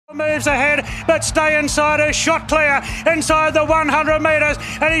Moves ahead, but Stay Inside is shot clear inside the 100 metres,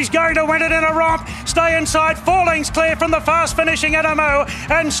 and he's going to win it in a romp. Stay Inside, 4 lengths clear from the fast finishing Animo,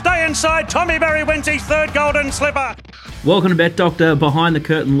 and Stay Inside, Tommy Berry wins his 3rd Golden Slipper. Welcome to Bet Doctor, behind the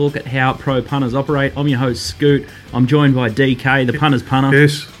curtain look at how pro punters operate. I'm your host, Scoot. I'm joined by DK, the punter's punter.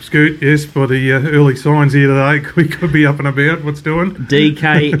 Yes, Scoot, yes, by the early signs here today, we could be up and about. What's doing?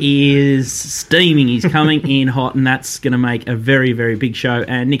 DK is steaming. He's coming in hot, and that's going to make a very, very big show.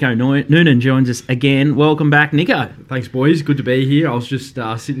 And Nico Noonan joins us again. Welcome back, Nico. Thanks, boys. Good to be here. I was just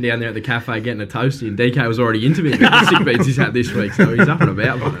sitting down there at the cafe getting a toasty, and DK was already interviewing the sick beats he's had this week, so he's up and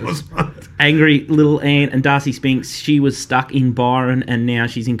about. Angry little Anne and Darcy Spinks, she was stuck in Byron, and now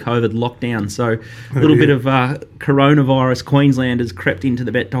she's in COVID lockdown. So a little bit of coronavirus Queensland has crept into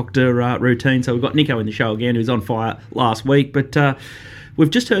the Bet Doctor routine. So we've got Nico in the show again, who's on fire last week. But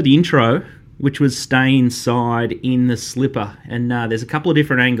we've just heard the intro, which was Stay Inside in the Slipper. And there's a couple of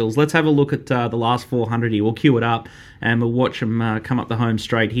different angles. Let's have a look at the last 400 here. We'll cue it up and we'll watch them come up the home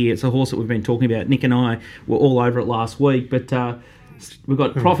straight here. It's a horse that we've been talking about. Nick and I were all over it last week, but we've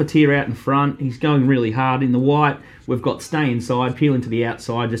got Profiteer out in front. He's going really hard in the white. We've got Stay Inside, peeling to the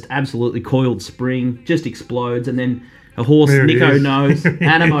outside, just absolutely coiled spring, just explodes. And then a horse Nico knows,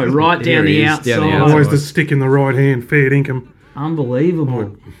 Animo right down the outside. Always the stick in the right hand, fair income.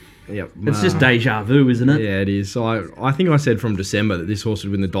 Unbelievable. Yep. It's just deja vu, isn't it? Yeah, it is. So I think I said from December that this horse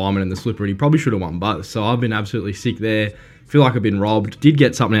would win the Diamond and the Slipper, and he probably should have won both. So I've been absolutely sick there. Feel like I've been robbed. Did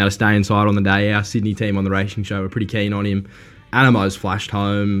get something out of Stay Inside on the day. Our Sydney team on the racing show were pretty keen on him. Animo's flashed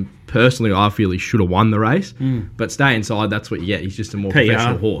home. Personally, I feel he should have won the race. But Stay Inside, that's what you get. He's just a more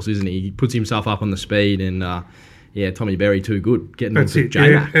professional horse, isn't he? He puts himself up on the speed, and Tommy Berry too good. Getting that's to it.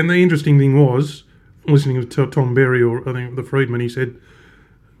 Yeah. And the interesting thing was, listening to Tom Berry, or I think the Freedman, he said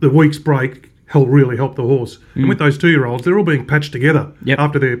the week's break really helped the horse. And with those 2-year-olds, they're all being patched together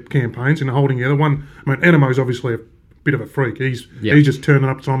after their campaigns and holding together. Animo's obviously a bit of a freak. He's just turning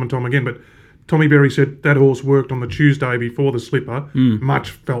up time and time again, but Tommy Berry said that horse worked on the Tuesday before the Slipper,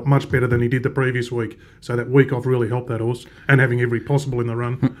 felt much better than he did the previous week. So that week off really helped that horse, and having every possible in the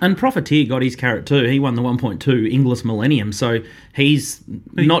run. And Profiteer got his carrot too. He won the 1.2 Inglis Millennium, so he's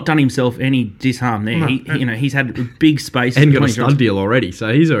not done himself any disharm there. No, he's had big space and got a stud deal already,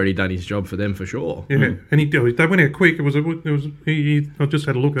 so he's already done his job for them for sure. Yeah, and they went out quick. I just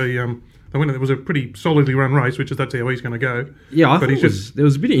had a look. It was a pretty solidly run race, that's how he's going to go. Yeah, I thought there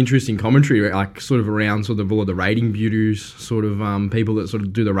was a bit of interesting commentary, like sort of around sort of all the rating beauties, sort of people that sort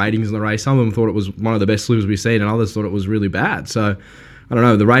of do the ratings in the race. Some of them thought it was one of the best slippers we've seen, and others thought it was really bad. So I don't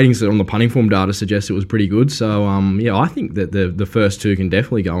know. The ratings on the punting form data suggest it was pretty good. So I think that the first two can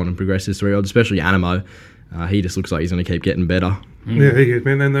definitely go on and progress this 3-year-old, especially Animo. He just looks like he's going to keep getting better. Yeah, he is,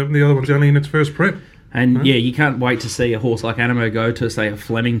 man. And the other one's only in its first prep. And you can't wait to see a horse like Animo go to, say, a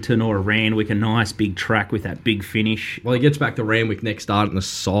Flemington or a Randwick, a nice big track with that big finish. Well, he gets back to Randwick next start in the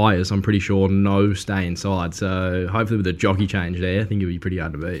Sires, I'm pretty sure, no Stay Inside. So hopefully with a jockey change there, I think it'll be pretty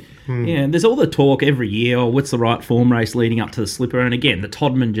hard to beat. Yeah, there's all the talk every year, what's the right form race leading up to the Slipper? And again, the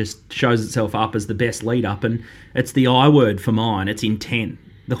Todman just shows itself up as the best lead up, and it's the I word for mine, it's intent.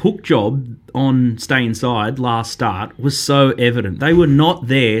 The hook job on Stay Inside last start was so evident. They were not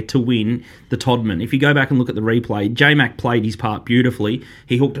there to win the Todman. If you go back and look at the replay, J-Mac played his part beautifully.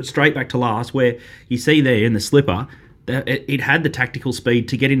 He hooked it straight back to last, where you see there in the Slipper, it had the tactical speed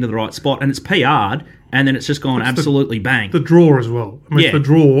to get into the right spot, and it's PR'd, and then it's just gone absolutely bang. The draw as well. It's the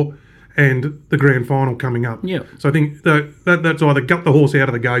draw and the grand final coming up. Yeah. So I think that's either gut the horse out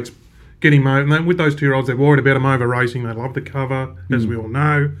of the gates, get him over. And with those 2-year-olds, they're worried about him over racing. They love the cover, as we all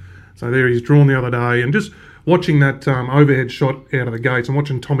know. So there he's drawn the other day. And just watching that overhead shot out of the gates and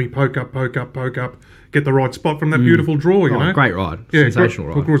watching Tommy poke up, get the right spot from that beautiful draw, you know. Great ride. Sensational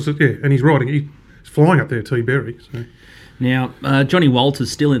ride. Of course, and he's riding. He's flying up there, T. Berry. So. Now, Johnny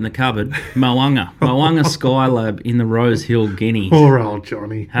Walter's still in the cupboard. Mo'unga Skylab in the Rose Hill Guineas. Poor old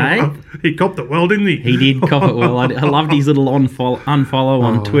Johnny. Hey? He copped it well, didn't he? He did cop it well. I loved his little unfollow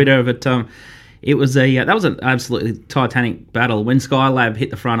on Twitter, but it was that was an absolutely titanic battle. When Skylab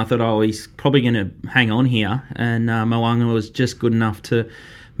hit the front, I thought, he's probably going to hang on here, and Mo'unga was just good enough to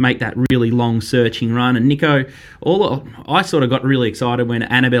make that really long searching run. And Nico, I sort of got really excited when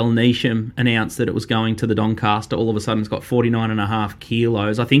Annabelle Neesham announced that it was going to the Doncaster. All of a sudden it's got 49.5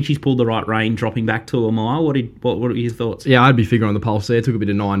 kilos. I think she's pulled the right rein, dropping back to a mile. What are your thoughts? Yeah, I'd be figuring on the pulse there. Took a bit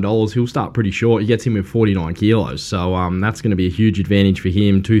of $9. He'll start pretty short. He gets him with 49 kilos. So that's going to be a huge advantage for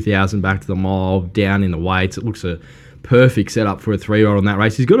him. 2,000 back to the mile, down in the weights. It looks a perfect setup for a 3-year-old on that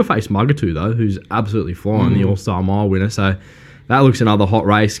race. He's got to face Mugatoo, though, who's absolutely flying, the All-Star Mile winner. So that looks another hot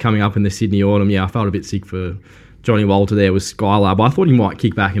race coming up in the Sydney Autumn. Yeah, I felt a bit sick for Johnny Walter there with Skylab. I thought he might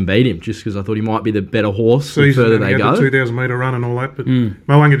kick back and beat him just because I thought he might be the better horse the further they go. The 2,000 metre run and all that. But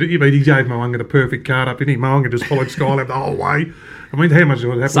Mo'unga, he gave Mo'unga the perfect card up, didn't he? Mo'unga just followed Skylab the whole way. I mean, how much did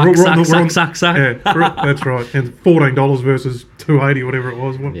it happen? Suck. Yeah, that's right. And $14 versus $2.80, whatever it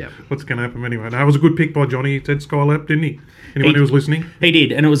was. What's going to happen anyway? No, it was a good pick by Johnny. He said Skylab, didn't he? Anyone who was listening? He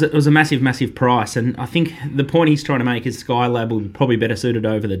did, and it was a massive price. And I think the point he's trying to make is Skylab will be probably better suited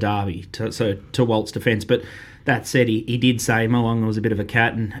over the Derby to Walt's defence. But that said, he did say Mo'unga was a bit of a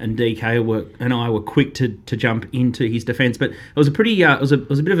cat, and DK and I were quick to jump into his defence. But it was a pretty it was a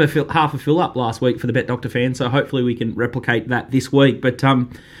bit of half a fill up last week for the Bet Doctor fans. So hopefully we can replicate that this week. But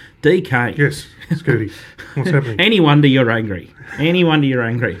DK, yes, Scooty, what's happening? Any wonder you're angry?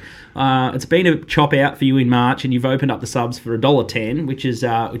 It's been a chop out for you in March, and you've opened up the subs for $1.10, which is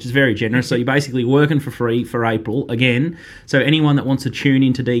very generous. So you're basically working for free for April again. So anyone that wants to tune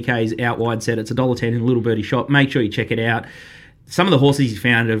into DK's out wide set, it's $1.10 in Little Birdie Shop. Make sure you check it out. Some of the horses he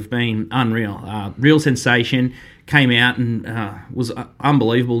found have been unreal. Real Sensation came out and was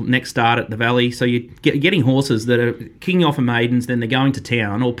unbelievable next start at the Valley. So you're getting horses that are kicking off of maidens, then they're going to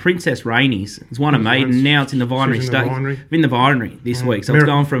town. Or Princess Rainey's. It's won a maiden, now it's in the Vinery Stakes. In the Vinery this week. So it's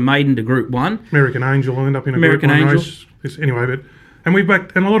going from maiden to Group 1. American Angel will end up in a Group 1 race. Anyway, and we've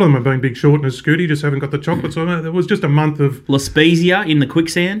backed, and a lot of them have been big shorteners, Scooty, just haven't got the chocolates on it. It was just a month of... Lespezia in the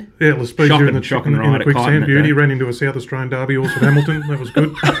quicksand. Yeah, Lespezia in the quicksand. Beauty ran into a South Australian Derby horse at Hamilton. That was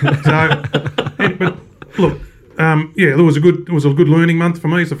good. But look, it was a good learning month for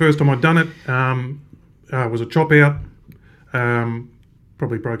me. It's the first time I'd done it. It was a chop out.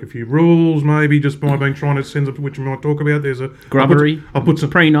 Probably broke a few rules, maybe just by being trying to send which we might talk about. There's a grubbery. I'll put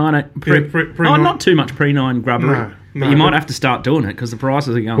some pre-9. Not too much pre-9 grubbery. No, you might have to start doing it because the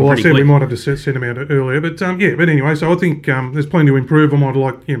prices are going pretty quick. We might have to send them out earlier, but but anyway. So I think there's plenty to improve. I might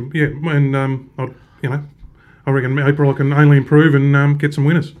like and I reckon April I can only improve and get some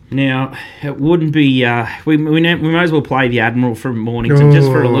winners. Now, it wouldn't be... we might as well play the Admiral from Mornington just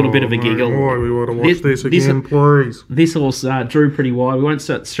for a little bit of a giggle. Why we want to watch this again, please. This horse drew pretty wide. We won't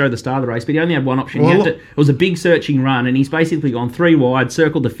show the start of the race, but he only had one option. It was a big searching run, and he's basically gone 3 wide,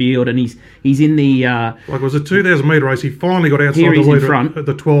 circled the field, and he's in the... it was a 2,000 metre race. He finally got outside the leader at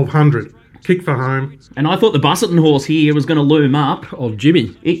the 1,200. Kick for home. And I thought the Busselton horse here was going to loom up. Oh,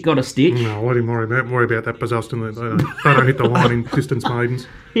 Jimmy. It got a stitch. No, I didn't worry about that. Busselton. They don't hit the line in distance maidens.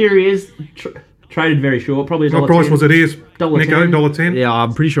 Here he is. Traded very short. Probably $1.10. What price was it? Nico, $1.10? Yeah,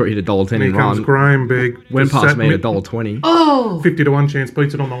 I'm pretty sure it hit $1.10 in run. Here comes Graham Begg. Went past me at $1.20. Oh! 50 to 1 chance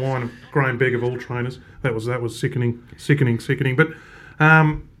beats it on the line of Graham Begg of all trainers. That was sickening. But,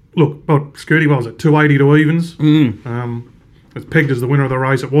 look, Scooty, what was it? 280 to evens. It's pegged as the winner of the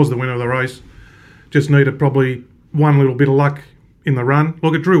race. It was the winner of the race. Just needed probably one little bit of luck in the run.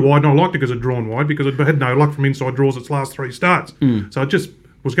 Look, it drew wide, and I liked it because it drawn wide because it had no luck from inside draws its last 3 starts. So it just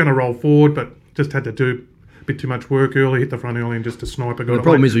was going to roll forward, but just had to do a bit too much work early, hit the front early, and just a sniper got it. The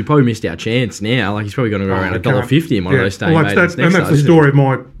problem is we probably missed our chance now. Like he's probably going to go around $1.50 in one of those staying maidens. And that's the story of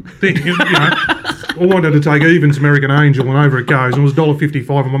my thing. I wanted to take evens American Angel, and over it goes. And it was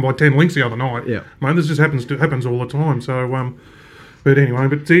 $1.55 and won by 10 links the other night. Yeah, man, this just happens all the time. So, but anyway,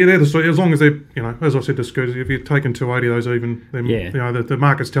 as long as they're, as I said to Scooters, if you're taking 280 those even, then the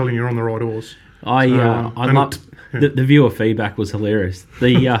market's telling you're on the right horse. I loved the viewer feedback was hilarious.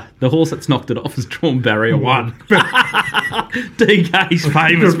 The horse that's knocked it off has drawn barrier 1. DK's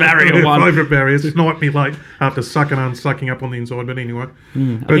famous barrier 1. Favourite barrier. It's night me late after sucking up on the inside. But anyway,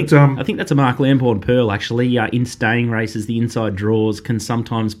 I think that's a Mark Lambourne pearl actually. In staying races, the inside draws can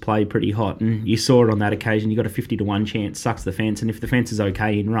sometimes play pretty hot, and you saw it on that occasion. You got a 50 to 1 chance, sucks the fence, and if the fence is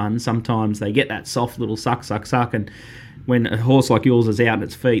okay in run, sometimes they get that soft little suck, and when a horse like yours is out on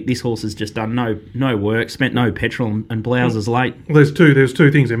its feet, this horse has just done no work, spent no petrol, and blouses late. Well, there's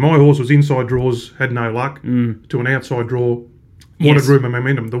two things there. My horse was inside draws, had no luck, to an outside draw, wanted room and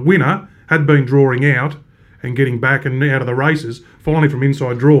momentum. The winner had been drawing out and getting back and out of the races. Finally, from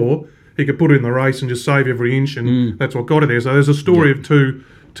inside draw, he could put it in the race and just save every inch, and that's what got it there. So there's a story of two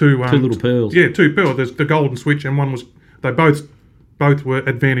little pearls. Yeah, 2 pearls. There's the Golden Switch, and one was they both were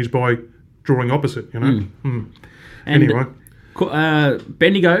advantaged by drawing opposite. Anyway,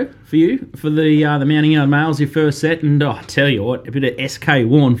 Bendigo for you for the Mounting Yard Males, your first set, and I tell you what, a bit of SK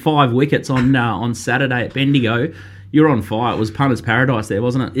Warren 5 wickets on Saturday at Bendigo. You're on fire. It was punter's paradise there,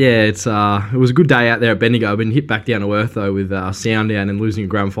 wasn't it? Yeah, it was a good day out there at Bendigo. I've been hit back down to earth though with Soundown and losing a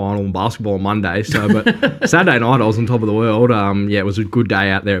grand final in basketball on Monday. So, but Saturday night I was on top of the world. It was a good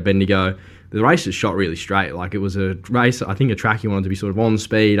day out there at Bendigo. the race just shot really straight. Like, it was a race, I think a track you wanted to be sort of on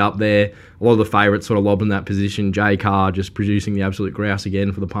speed up there. A lot of the favourites sort of lobbing that position. J Carr just producing the absolute grouse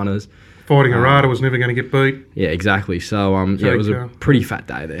again for the punters. Fighting Arata was never going to get beat. Yeah, exactly. So, it was a pretty fat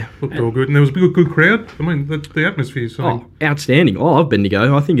day there. Looked all good. And there was a good crowd. I mean, the atmosphere is something. Oh, outstanding. Oh, I've been to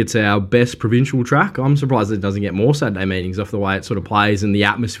go. I think it's our best provincial track. I'm surprised it doesn't get more Saturday meetings off the way it sort of plays and the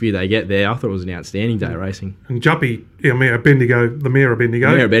atmosphere they get there. I thought it was an outstanding day of racing. And Juppy, the mayor of Bendigo.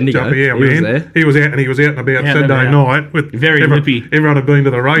 Juppy, yeah, he was there. He was out and about Saturday night. With very lippy. Everyone had been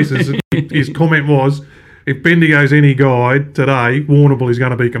to the races. His comment was, if Bendigo's any guide today, Warrnambool is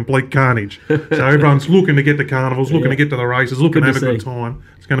going to be complete carnage. So everyone's looking to get to carnivals, looking to get to the races, looking to have a good time.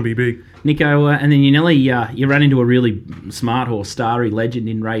 It's going to be big. Nico, and then you ran into a really smart horse, Starry Legend,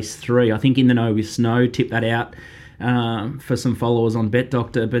 in race 3. I think In the Know with Snow tipped that out for some followers on Bet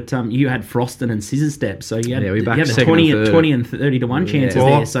Doctor, but you had Froston and Scissor Step, so you had, we backed you had the 20 and 30 to 1 chances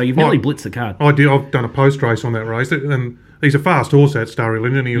there, so you've nearly blitzed the card. I've done a post race on that race, and he's a fast horse, that Starry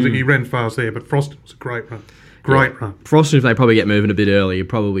Legend. He ran fast there, but Froston was a great run. Run. Froston, if they probably get moving a bit early,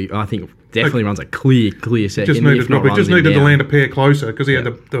 I think definitely runs a clear second. Just needed to land a pair closer because he had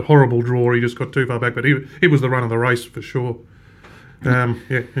the horrible draw. He just got too far back, but he was the run of the race for sure.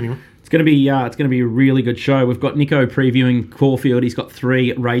 Anyway. It's going to be a really good show. We've got Nico previewing Caulfield. He's got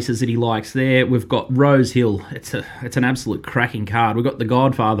 3 races that he likes there. We've got Rose Hill. It's an absolute cracking card. We've got the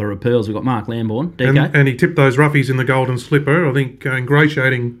Godfather of Pearls. We've got Mark Lambourne. DK. And he tipped those roughies in the Golden Slipper. I think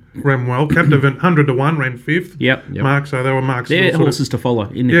ingratiating ran well. Captivant 100 to 1 ran 5th. Yep. Mark, so they were Mark's. They're horses to follow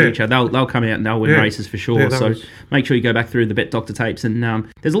in the future. They'll come out and they'll win races for sure. So make sure you go back through the Bet Doctor tapes. And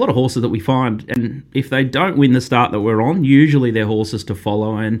there's a lot of horses that we find, and if they don't win the start that we're on, usually they're horses to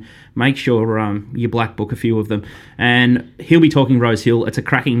follow. And make sure you black book a few of them. And he'll be talking Rose Hill. It's a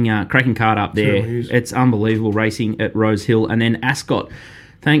cracking card up there. Sure, it's unbelievable racing at Rose Hill. And then Ascot.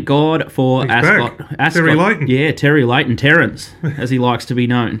 Thank God for Ascot. Terry Leighton. Yeah, Terry Leighton. Terrence, as he likes to be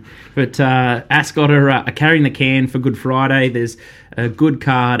known. But Ascot are carrying the can for Good Friday. There's a good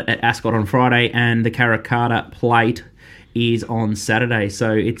card at Ascot on Friday, and the Caracata Plate is on Saturday.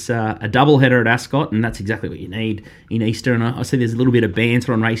 So it's a double header at Ascot, and that's exactly what you need in Easter. And I see there's a little bit of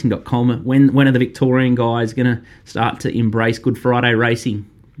banter on racing.com. When are the Victorian guys going to start to embrace Good Friday racing?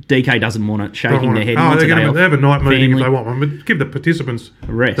 DK doesn't want it, shaking their head. They have a night meeting if they want one, but give the participants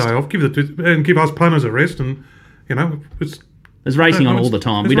a rest. Day off. Give us punters a rest, and there's racing on all the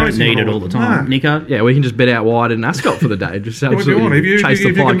time. We don't need it all the time. Nico? Yeah, we can just bet out wide in Ascot for the day. Just absolutely if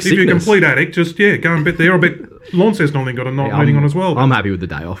you're a complete addict, just go and bet there. I bet Launceston only got a night meeting on as well. I'm happy with the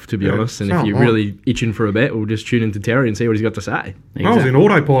day off, to be honest. And if you're really itching for a bet, we'll just tune into Terry and see what he's got to say. Exactly. I was in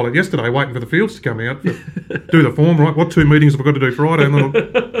autopilot yesterday waiting for the fields to come out, do the form, right? What 2 meetings have I got to do Friday? And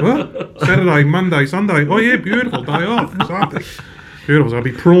then Saturday, Monday, Sunday. Oh, yeah, beautiful. Day off. Something. Beautiful. So there'll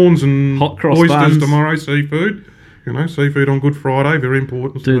be prawns and hot cross oysters buns tomorrow, seafood. Seafood on Good Friday, very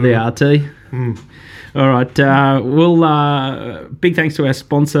important. Do the RT. All right. Big thanks to our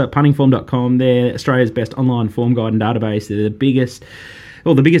sponsor, puntingform.com. They're Australia's best online form guide and database. They're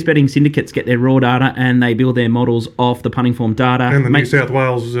the biggest betting syndicates get their raw data, and they build their models off the Punting Form data. And the New South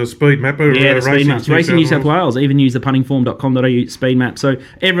Wales speed mapper. Yeah, the speed maps. Racing New South Wales even use the puntingform.com.au speed map. So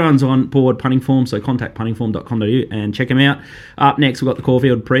everyone's on board Punting Form, so contact puntingform.com.au and check them out. Up next, we've got the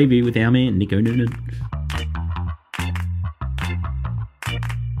Caulfield preview with our man, Nico Noonan.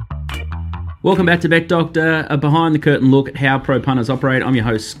 Welcome back to Bet Doctor, a behind-the-curtain look at how pro punters operate. I'm your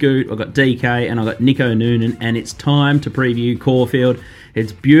host, Scoot. I've got DK and I've got Nico Noonan, and it's time to preview Caulfield.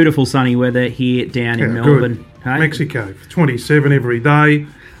 It's beautiful sunny weather here down in Melbourne. Hey? Mexico, 27 every day.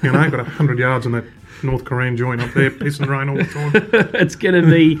 Got 100 yards on that North Korean joint up there, pissing rain all the time. It's going to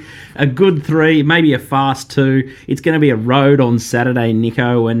be a good 3, maybe a fast 2. It's going to be a road on Saturday,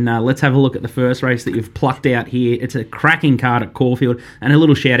 Nico, and let's have a look at the first race that you've plucked out here. It's a cracking card at Caulfield, and a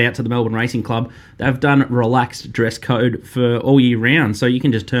little shout out to the Melbourne Racing Club. They've done relaxed dress code for all year round, so you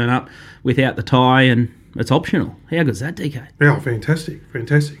can just turn up without the tie and it's optional. How good's that, DK? Yeah,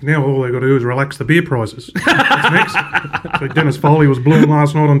 fantastic. Now all they've got to do is relax the beer prices. That's next. So Dennis Foley was blooming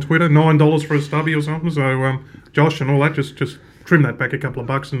last night on Twitter, $9 for a stubby or something. So Josh and all that, just trim that back a couple of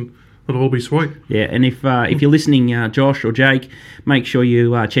bucks and it'll all be sweet. Yeah, and if you're listening, Josh or Jake, make sure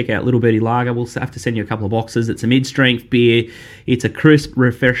you check out Little Birdie Lager. We'll have to send you a couple of boxes. It's a mid-strength beer. It's a crisp,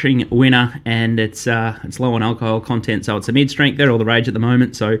 refreshing winner, and it's low on alcohol content, so it's a mid-strength. They're all the rage at the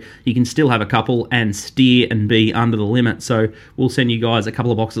moment, so you can still have a couple and steer and be under the limit. So we'll send you guys a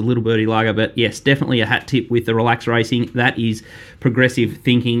couple of boxes of Little Birdie Lager, but yes, definitely a hat tip with the relaxed racing. That is progressive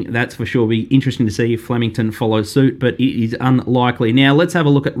thinking, that's for sure. It'll be interesting to see if Flemington follows suit, but it is unlikely. Now, let's have a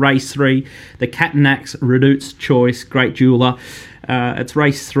look at race race 3, the Catanax Redout's Choice, Great Jeweller. It's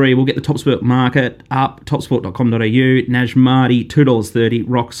race 3. We'll get the TopSport market up, topsport.com.au. Najmardi, $2.30,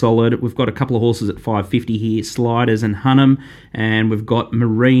 rock solid. We've got a couple of horses at $5.50 here, Sliders and Hunnam. And we've got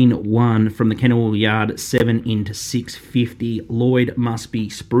Marine 1 from the Kennel Yard, 7 into $6.50. Lloyd must be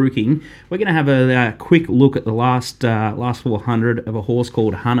spruiking. We're going to have a quick look at the last 400 of a horse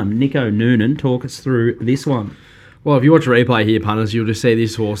called Hunnam. Nico Noonan, talk us through this one. Well, if you watch a replay here, punters, you'll just see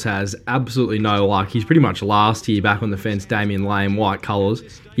this horse has absolutely no luck. He's pretty much last here, back on the fence, Damien Lane, white colours.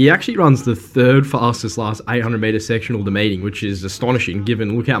 He actually runs the third fastest last 800-metre sectional the meeting, which is astonishing,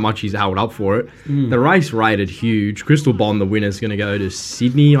 given look how much he's held up for it. The race rated huge. Crystal Bond, the winner's going to go to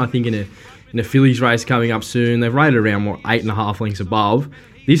Sydney, I think, in a fillies race coming up soon. They've rated around, 8.5 lengths above.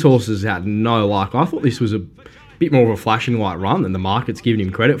 This horse has had no luck. I thought this was a bit more of a flashing light run than the market's giving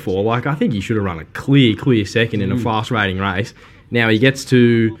him credit for. Like, I think he should have run a clear second in a fast rating race. Now he gets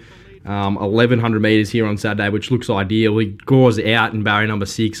to 1,100 metres here on Saturday, which looks ideal. He gores out in barrier number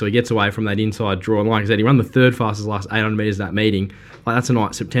 6, so he gets away from that inside draw. And like I said, he ran the third fastest last 800 metres that meeting. Like, that's a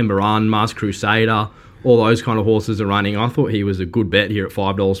nice September run. Mars Crusader, all those kind of horses are running. I thought he was a good bet here at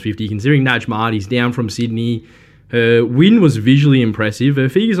 $5.50, considering Najmardi's down from Sydney. Her win was visually impressive. Her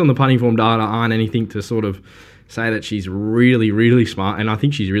figures on the punting form data aren't anything to sort of say that she's really, really smart, and I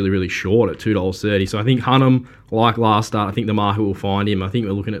think she's really, really short at $2.30. So I think Hunnam, like last start, I think the market will find him. I think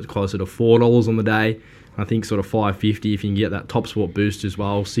we're looking at closer to $4 on the day. I think sort of $5.50 if you can get that Top Sport boost as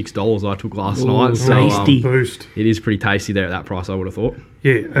well. $6 I took last night. So tasty. Boost. It is pretty tasty there at that price, I would have thought.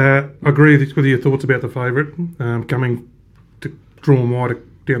 Yeah, I agree with your thoughts about the favourite. Coming to drawn wide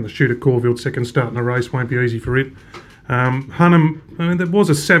down the chute at Caulfield, second start in the race won't be easy for it. Hunnam, I mean, there was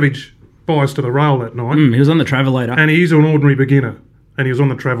a savage bias to the rail that night. He was on the Travelator. And he's an ordinary beginner. And he was on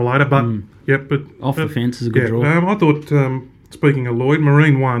the Travelator, but... Off the fence is a good draw. I thought, speaking of Lloyd,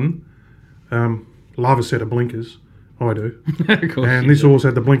 Marine 1, love a set of blinkers. I do. Of course. And this horse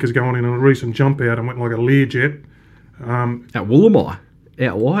had the blinkers going in a recent jump out and went like a Learjet. At Woolloomooloo,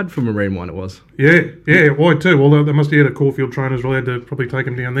 out wide from Marine 1 it was. Yeah, wide too. Although they must have had a Caulfield trainers allowed to probably take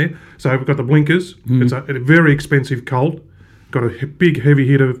him down there. So we've got the blinkers. It's a very expensive colt. Got a big heavy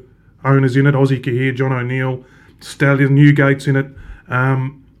hit of owners in it, Aussie Kahir, John O'Neill, Stallion, Newgate's in it.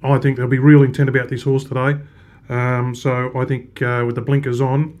 I think there'll be real intent about this horse today. So I think with the blinkers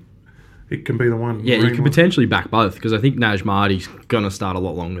on, it can be the one. Yeah, you could potentially back both, because I think Najmardi's going to start a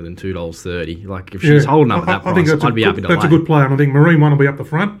lot longer than $2.30. Like, if she's holding up at that price, I'd be happy to That's lay. a good play, and I think Marine 1 will be up the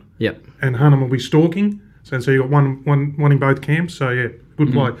front. Yep. And Hunnam will be stalking. So you've got one in both camps. So, yeah,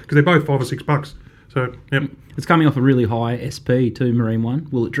 good play. Because they're both $5 or $6. So, yep. It's coming off a really high SP too, Marine 1.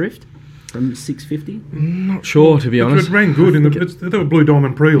 Will it drift from 650? Not sure, to be honest. It ran good. They were Blue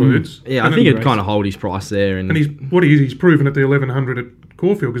Diamond preludes. Yeah, I think it'd kind of hold his price there. And he's proven at the 1100 at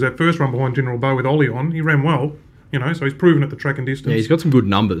Caulfield, because that first run behind General Bow with Ollie on, he ran well. So he's proven at the track and distance. Yeah, he's got some good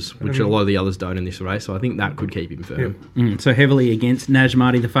numbers, which a lot of the others don't in this race, so I think that could keep him firm. So heavily against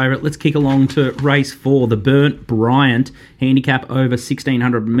Najmardi, the favourite. Let's kick along to race 4, the Burnt Bryant, handicap over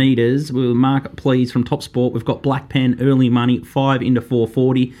 1,600 metres. We'll mark please from Top Sport. We've got Black Pen, early money, 5 into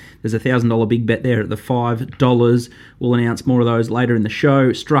 440. There's a $1,000 big bet there at the $5. We'll announce more of those later in the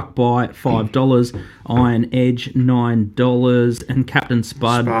show. Struck by $5. Iron Edge, $9. And Captain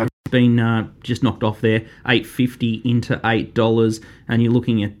Spud been just knocked off there, $8.50 into $8, and you're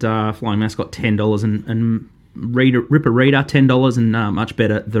looking at Flying Mascot $10 and Ripper Reader $10 and much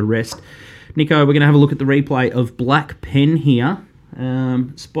better the rest. Nico, we're going to have a look at the replay of Black Pen here.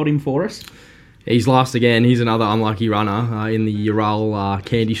 Spot him for us. He's last again. He's another unlucky runner in the Ural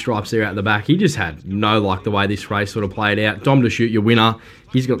candy stripes there at the back. He just had no luck the way this race sort of played out. Dom to Shoot, your winner.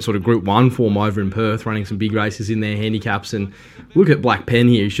 He's got sort of Group 1 form over in Perth, running some big races in their handicaps. And look at Black Pen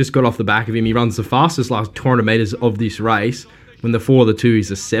here. He's just got off the back of him. He runs the fastest last 200 metres of this race. When the 4 of the 2 is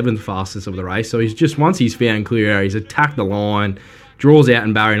the 7th fastest of the race. So he's just, once he's found clear air, he's attacked the line, draws out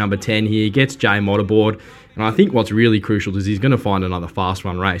in barrier number 10 here, gets J Mod aboard. And I think what's really crucial is he's going to find another fast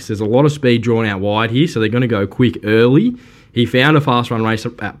run race. There's a lot of speed drawn out wide here, so they're going to go quick early. He found a fast run race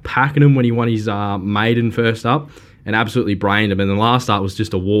at Pakenham when he won his maiden first up and absolutely brained him. And the last start was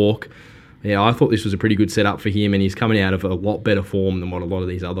just a walk. Yeah, I thought this was a pretty good setup for him, and he's coming out of a lot better form than what a lot of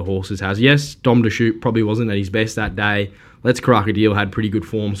these other horses has. Yes, Dom to Shoot probably wasn't at his best that day. Let's Crocodile had pretty good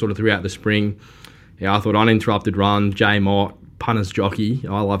form sort of throughout the spring. Yeah, I thought Uninterrupted Run, J Mott, Punter's Jockey.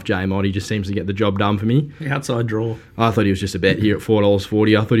 I love J Mott. He just seems to get the job done for me. The outside draw. I thought he was just a bet here at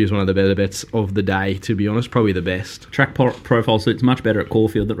 $4.40. I thought he was one of the better bets of the day, to be honest. Probably the best. Track profile suits much better at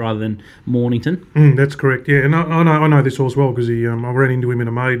Caulfield rather than Mornington. That's correct, yeah. And I know this horse well because I ran into him in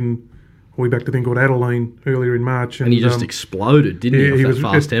a maiden We backed a thing called Adeline earlier in March. And he just exploded, didn't he, off that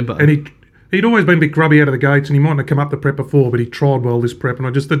fast tempo? And he'd always been a bit grubby out of the gates, and he mightn't have come up the prep before, but he tried well this prep.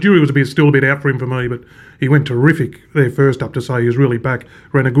 And the jury was still a bit out for him for me, but he went terrific there first up to say he was really back.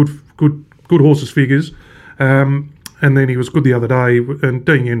 Ran a good horse's figures. And then he was good the other day. And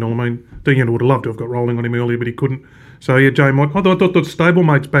Dean Yendall would have loved to have got rolling on him earlier, but he couldn't. So, yeah, Jay Mott. I thought the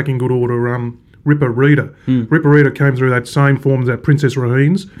stablemate's back in good order. Ripper Reader. Ripper Reader came through that same form as that Princess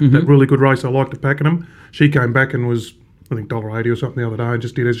Raheen's, that really good race I liked to pack in them. She came back and was, I think, $1.80 or something the other day and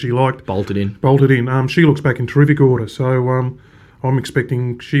just did as she liked. Bolted in. She looks back in terrific order. So I'm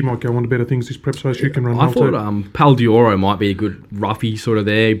expecting she might go on to better things this prep so she can run well. I thought Pal Dioro might be a good roughie sort of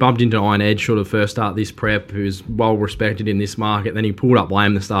there. He bumped into Iron Edge sort of first start this prep, who's well respected in this market. Then he pulled up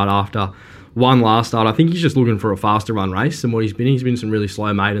Lame the start after. One last start. I think he's just looking for a faster run race than what he's been. He's been some really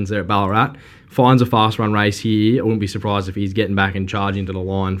slow maidens there at Ballarat. Finds a fast run race here. I wouldn't be surprised if he's getting back and charging to the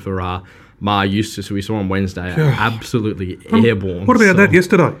line for Ma Eustace, who we saw on Wednesday. Absolutely airborne. What about that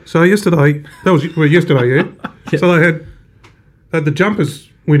yesterday? So yesterday, yesterday, yeah. So they had the jumpers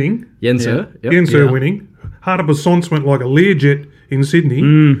winning. Yenser. Yep. Yenser winning. Heart of Bassance went like a Learjet in Sydney.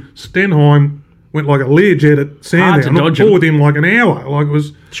 Stenheim went like a Learjet at Sandown. Not within like an hour. Like it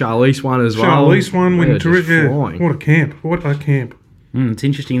was. Charlize won as well. Charlize won. What a camp. What a camp. It's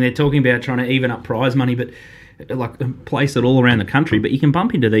interesting. They're talking about trying to even up prize money, but like place it all around the country. But you can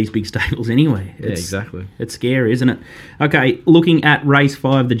bump into these big stables anyway. Exactly. It's scary, isn't it? Okay, looking at race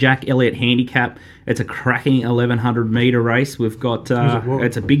 5, the Jack Elliott Handicap. It's a cracking 1,100 metre race. We've got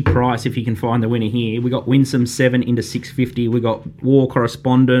it's a big price if you can find the winner here. We got Winsome 7 into 650. We got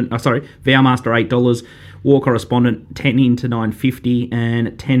Vowmaster $8, War Correspondent 10 into 950, and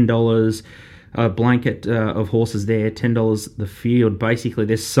 $10. A blanket of horses there, $10 the field. Basically,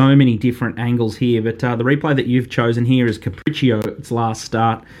 there's so many different angles here, but the replay that you've chosen here is Capriccio, its last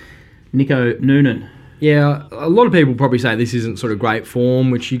start. Nico Noonan. Yeah, a lot of people probably say this isn't sort of great form,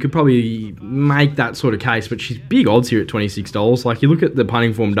 which you could probably make that sort of case, but she's big odds here at $26. Like, you look at the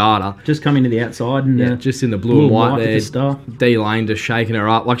punting form data. Just coming to the outside. And just in the blue and white there. D Lane just shaking her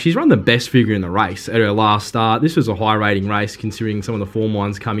up. Like, she's run the best figure in the race at her last start. This was a high-rating race, considering some of the form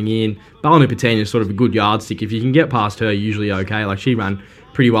lines coming in. Ballina Patania is sort of a good yardstick. If you can get past her, usually okay. Like, she ran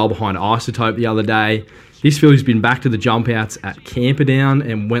pretty well behind Isotope the other day. This filly's been back to the jump outs at Camperdown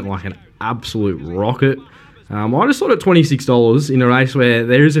and went like an absolute rocket. I just thought at $26 in a race where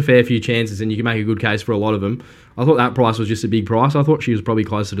there is a fair few chances and you can make a good case for a lot of them, I thought that price was just a big price. I thought she was probably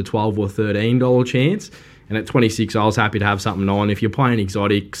closer to $12 or $13 chance. And at 26, I was happy to have something on. If you're playing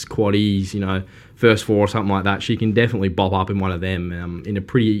exotics, quaddies, first four or something like that, she can definitely bop up in one of them in a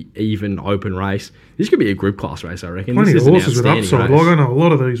pretty even open race. This could be a group class race, I reckon. Plenty of horses with upside. Like I know a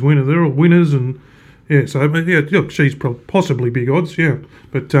lot of these winners, they're all winners and... Yeah, so look, she's possibly big odds,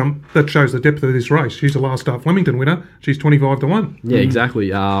 but that shows the depth of this race. She's the last start Flemington winner. She's 25-1. Yeah, exactly.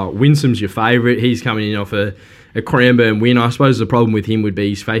 Winsome's your favourite. He's coming in off a Cranbourne win. I suppose the problem with him would be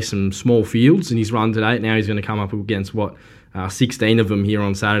he's faced some small fields in his run today. Now he's going to come up against 16 of them here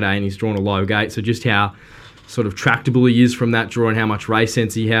on Saturday, and he's drawn a low gate. So just how sort of tractable he is from that draw and how much race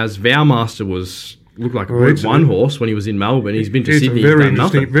sense he has. Vowmaster looked like a Group 1 horse when he was in Melbourne. He's been to Sydney.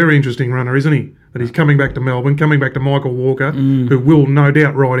 Very interesting runner, isn't he? That he's coming back to Melbourne, coming back to Michael Walker, who will no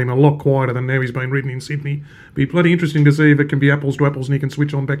doubt ride him a lot quieter than now he's been ridden in Sydney. Be bloody interesting to see if it can be apples to apples and he can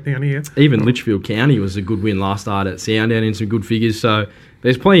switch on back down here. Even Litchfield County was a good win last start at Sandown in some good figures, so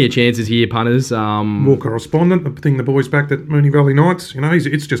there's plenty of chances here, punters. More Correspondent, the thing the boys backed at Moonee Valley Knights,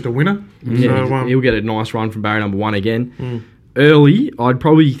 it's just a winner. Yeah, so, he'll get a nice run from barrier number 1 again. Early, I'd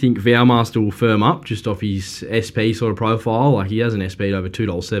probably think Vowmaster will firm up just off his SP sort of profile. Like, he hasn't SP'd over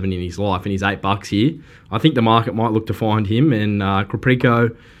 $2.7 in his life, and he's $8 here. I think the market might look to find him, and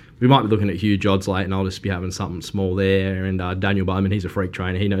Caprico, we might be looking at huge odds late, and I'll just be having something small there. And Daniel Bowman, he's a freak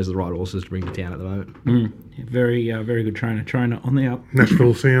trainer. He knows the right horses to bring to town at the moment. Very good trainer on the up.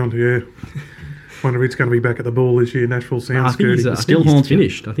 Nashville Sound, yeah. Wonder if it's going to be back at the ball this year. Nashville Sound Scurdy. I think he's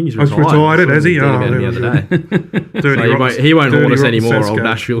finished. I think he's retired. Retired, has he? The other day. He won't haunt us anymore, old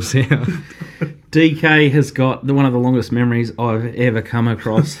Nashville Sound. DK has got one of the longest memories I've ever come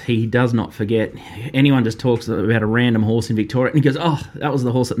across. He does not forget. Anyone just talks about a random horse in Victoria, and he goes, that was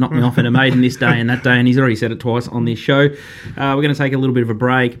the horse that knocked me off in a maiden this day and that day, and he's already said it twice on this show. We're going to take a little bit of a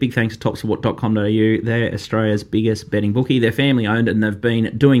break. Big thanks to topsport.com.au. They're Australia's biggest betting bookie. They're family-owned, and they've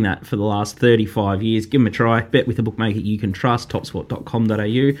been doing that for the last 35 years. Give them a try. Bet with a bookmaker you can trust,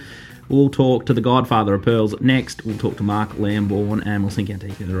 topsport.com.au. We'll talk to the Godfather of Pearls next. We'll talk to Mark Lambourne, and we'll sink our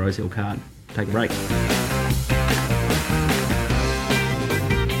teeth into the Rosehill card. Take a break.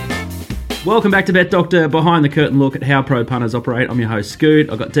 Welcome back to Bet Doctor, behind the curtain look at how pro punters operate. I'm your host, Scoot.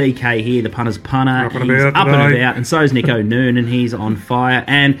 I've got DK here, the punter's punter. Up and He's about up today. and about, and so is Nico Noonan. He's on fire.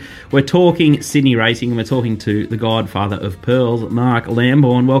 And we're talking Sydney racing, and we're talking to the godfather of pearls, Mark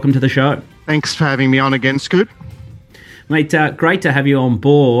Lambourne. Welcome to the show. Thanks for having me on again, Scoot. Mate, great to have you on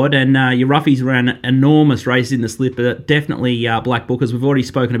board. And your roughies ran enormous races in the Slipper. Definitely Black Bookers. We've already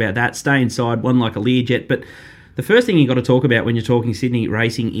spoken about that. Stay inside, one like a Learjet. But the first thing you've got to talk about when you're talking Sydney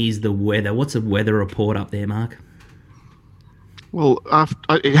racing is the weather. What's the weather report up there, Mark? Well,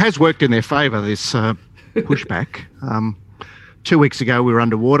 it has worked in their favour, this pushback. 2 weeks ago, we were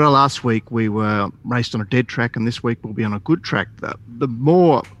underwater. Last week, we were raced on a dead track, and this week we'll be on a good track. The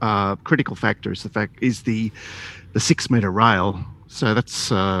more critical factor is the 6 metre rail. So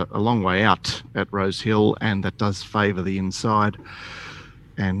that's a long way out at Rose Hill, and that does favour the inside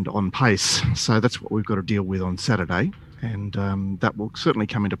and on pace. So that's what we've got to deal with on Saturday, and that will certainly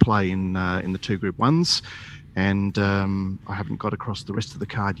come into play in the 2 Group 1s. And I haven't got across the rest of the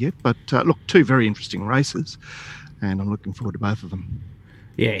card yet, but look, 2 very interesting races, and I'm looking forward to both of them.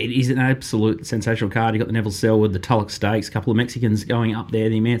 Yeah, it is an absolute sensational card. You've got the Neville Selwood, the Tulloch Stakes, a couple of Mexicans going up there,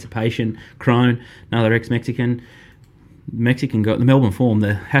 the Emancipation, Crone, another ex-Mexican. Mexican got the Melbourne form.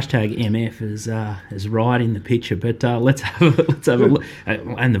 The hashtag MF is right in the picture. But let's have a look.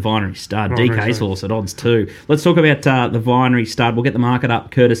 And the Vinery Stud, DK's horse at odds too. Let's talk about the Vinery Stud. We'll get the market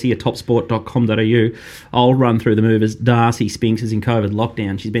up courtesy of topsport.com.au. I'll run through the movers. Darcy Spinks is in COVID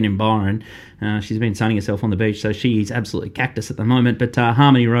lockdown. She's been in Byron. She's been sunning herself on the beach, so she is absolutely cactus at the moment. But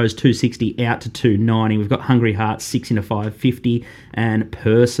Harmony Rose 260 out to 290. We've got Hungry Heart 6 into 550, and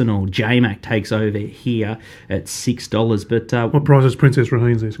Personal J-Mac takes over here at $6. But What price is Princess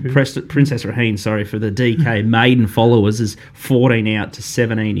Raheen's there, Scoot? Princess Raheen, sorry, for the DK maiden followers is 14 out to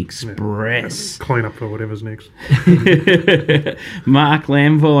 17 Express. Clean up for whatever's next. Mark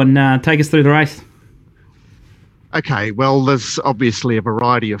Lambourne, take us through the race. Okay, well, there's obviously a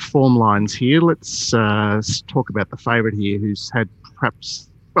variety of form lines here. Let's talk about the favourite here, who's had perhaps,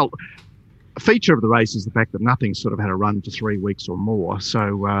 well, a feature of the race is the fact that nothing's sort of had a run for 3 weeks or more.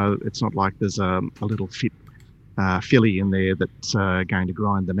 So it's not like there's a little fit filly in there that's going to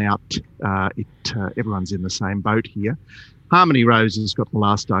grind them out. Everyone's in the same boat here. Harmony Rose has got the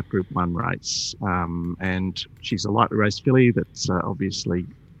last start Group 1 race, and she's a lightly raced filly that's obviously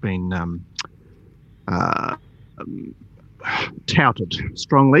been touted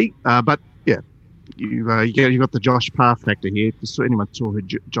strongly, but yeah, you've got the Josh Parr factor here. If anyone saw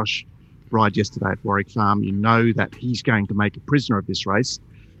Josh ride yesterday at Warwick Farm, you know that he's going to make a prisoner of this race.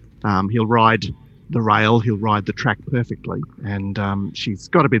 He'll ride the rail, he'll ride the track perfectly, and she's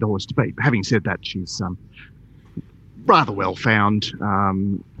got to be the horse to beat. Having said that, she's rather well found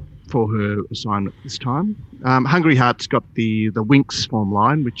for her assignment this time. Hungry Heart's got the Winks form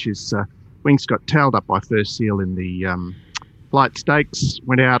line, which is Winks got tailed up by First Seal in the Light Stakes,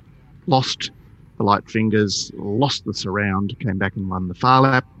 went out, lost the Light Fingers, lost the Surround, came back and won the Far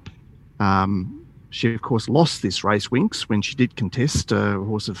Lap. She, of course, lost this race, Winks, when she did contest. A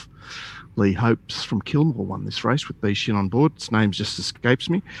horse of Lee Hopes from Kilmore won this race with B Shin on board. Its name just escapes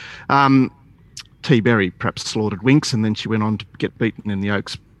me. T. Berry perhaps slaughtered Winks, and then she went on to get beaten in the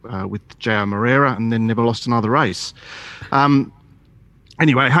Oaks with J.O. Moreira, and then never lost another race.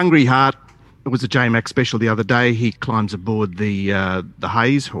 Anyway, Hungry Heart, it was a J-Mac special the other day. He climbs aboard the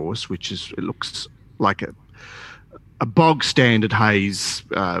Hayes horse, which it looks like a bog standard Hayes.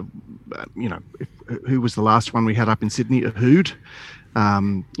 Who was the last one we had up in Sydney? Ahood.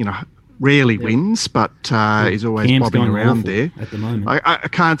 Rarely wins, but is always Cam's bobbing going around awful there. at the moment. I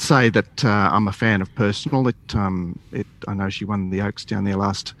can't say that I'm a fan of Personal. I know she won the Oaks down there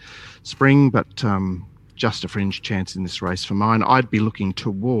last spring, but just a fringe chance in this race for mine. I'd be looking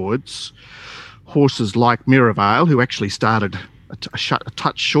towards horses like Mirrorvale, who actually started a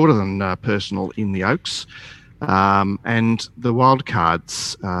touch shorter than Personal in the Oaks, and the wild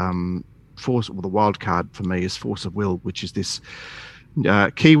cards. The wild card for me is Force of Will, which is this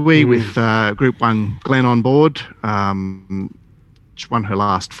Kiwi with Group 1 Glen on board. She won her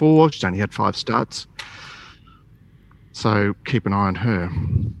last 4. She's only had 5 starts. So keep an eye on her.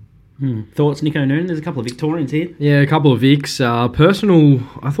 Thoughts, Nico Noonan? There's a couple of Victorians here. Yeah, a couple of Vicks. Personal,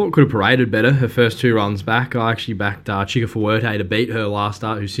 I thought could have paraded better her first 2 runs back. I actually backed Chica Fuerte to beat her last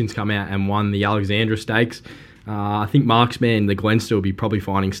start, who's since come out and won the Alexandra Stakes. I think Mark's man, the Glenster, will be probably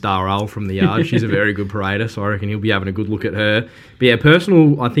finding Star Owl from the yard. She's a very good parader, so I reckon he'll be having a good look at her. But yeah,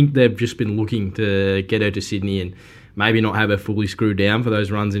 Personal, I think they've just been looking to get her to Sydney and maybe not have her fully screwed down for those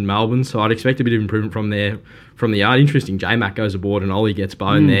runs in Melbourne. So I'd expect a bit of improvement from the yard. Interesting, J-Mac goes aboard and Ollie gets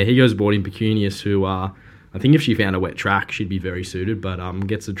boned there. He goes aboard Impecunious, who I think if she found a wet track, she'd be very suited, but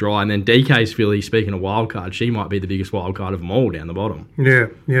gets a dry. And then DK's filly, speaking of wild card, she might be the biggest wild card of them all down the bottom. Yeah.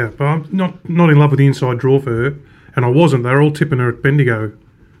 But I'm not in love with the inside draw for her, and I wasn't. They were all tipping her at Bendigo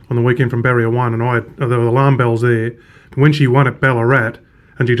on the weekend from Barrier 1, and there were alarm bells there. But when she won at Ballarat,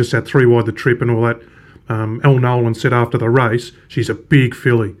 and she just sat 3 wide the trip and all that, Al Nolan said after the race, she's a big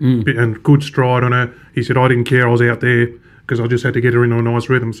filly and good stride on her. He said, I didn't care, I was out there because I just had to get her into a nice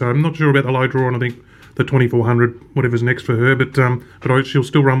rhythm. So I'm not sure about the low draw, and I think the 2400, whatever's next for her, but she'll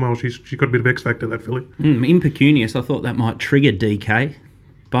still run well. She's got a bit of X factor, that filly. Impecunious, I thought that might trigger DK.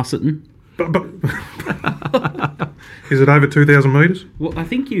 Busselton. But is it over 2,000 metres? Well, I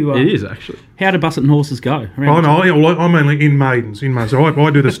think you... it is, actually. How do Busselton horses go? I'm only in maidens. So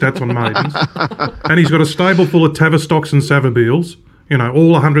I do the stats on maidens. And he's got a stable full of Tavistocks and Savabeels,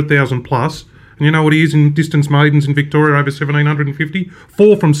 all 100,000 plus. And you know what he is in distance maidens in Victoria, over 1,750?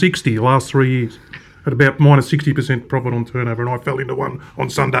 4 from 60 the last 3 years. At about minus 60% profit on turnover, and I fell into one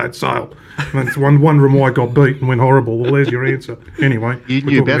on Sunday at sale. And that's one why I got beat and went horrible. Well, there's your answer. Anyway, you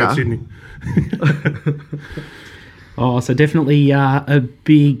knew better. About Sydney. So definitely a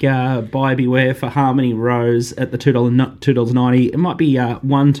big buy beware for Harmony Rose at the $2.90. It might be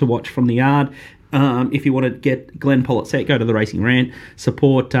one to watch from the yard. If you want to get Glenn Pollitt set, go to the Racing Rant.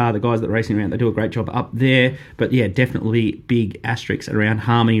 Support the guys at the Racing Rant. They do a great job up there. But yeah, definitely big asterisks around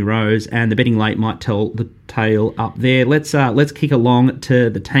Harmony Rose, and the betting late might tell the tale up there. Let's kick along to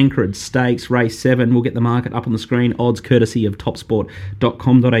the Tancred Stakes, race 7. We'll get the market up on the screen. Odds courtesy of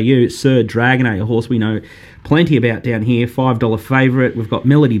topsport.com.au. Sir Dragonet, a horse we know plenty about down here, $5 favourite. We've got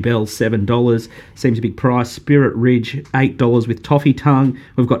Melody Bell, $7. Seems a big price. Spirit Ridge, $8 with Toffee Tongue.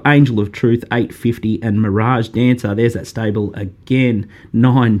 We've got Angel of Truth, $8.50, and Mirage Dancer. There's that stable again,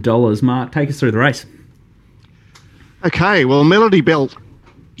 $9. Mark, take us through the race. Okay, well, Melody Bell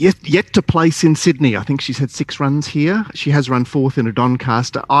yet to place in Sydney. I think she's had 6 runs here. She has run 4th in a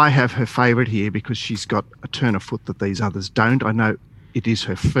Doncaster. I have her favourite here because she's got a turn of foot that these others don't. I know it is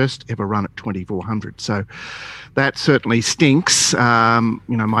her first ever run at 2,400, so that certainly stinks.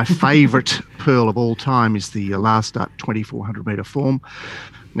 My favourite pearl of all time is the last start 2,400 metre form.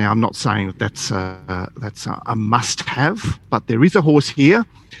 Now, I'm not saying that that's a must-have, but there is a horse here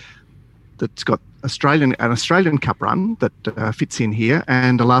that's got an Australian Cup run that fits in here,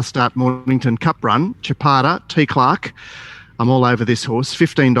 and a last start Mornington Cup run. Chapada, T. Clark. I'm all over this horse.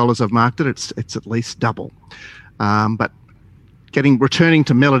 $15 I've marked it. It's at least double. But returning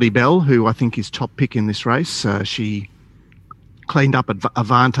to Melody Bell, who I think is top pick in this race. She cleaned up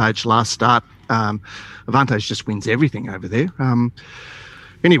Advantage last start. Advantage just wins everything over there.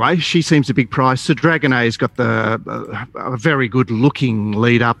 Anyway, she seems a big price. So Dragonet's got a very good looking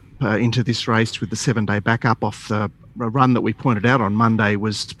lead up into this race with the 7-day backup off the run that we pointed out on Monday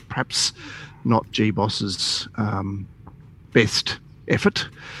was perhaps not G-Boss's best effort.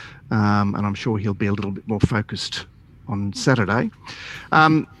 And I'm sure he'll be a little bit more focused on Saturday.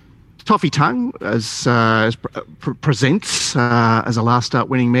 Toffee Tongue presents as a last start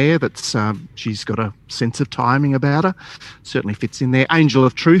winning mare. She's got a sense of timing about her. Certainly fits in there. Angel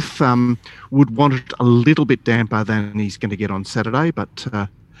of Truth would want it a little bit damper than he's going to get on Saturday, but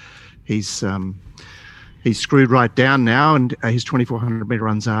he's screwed right down now, and his 2,400 metre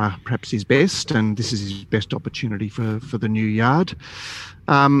runs are perhaps his best, and this is his best opportunity for the new yard.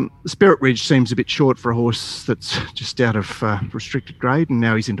 Spirit Ridge seems a bit short for a horse that's just out of restricted grade, and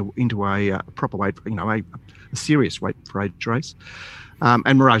now he's into a proper weight, a serious weight for age race.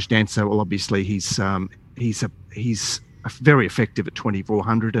 And Mirage Dancer, well, obviously he's very effective at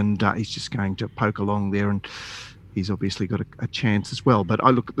 2,400, and he's just going to poke along there, and he's obviously got a chance as well. But I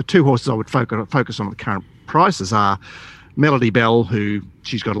look at the 2 horses I would focus on the current prices are Melody Bell, who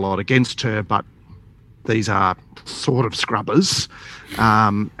she's got a lot against her, but these are sort of scrubbers,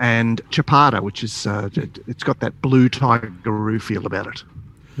 and Chapada, which is it's got that blue tigeroo feel about it.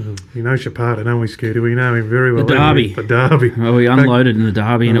 You know Chapada, don't we, Scooter? We know him very well. The Derby. The Derby. Well, we unloaded in the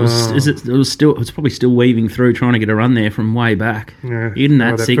Derby, and it was probably still weaving through, trying to get a run there from way back. Yeah. Isn't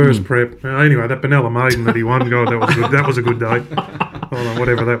that sickening? First prep. Anyway, that Benalla Maiden that he won, God, that was good. That was a good day.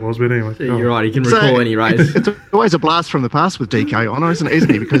 Whatever that was, but anyway. You're right. He can recall any race. It's always a blast from the past with DK Honor, isn't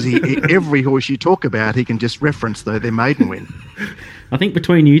he? Because every horse you talk about, he can just reference their maiden win. I think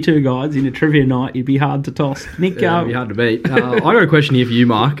between you two guys in a trivia night, you'd be hard to toss. Nick, it'd be hard to beat. I got a question here for you,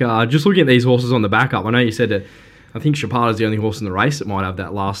 Mark. Just looking at these horses on the backup, I know you said that I think Chapada's the only horse in the race that might have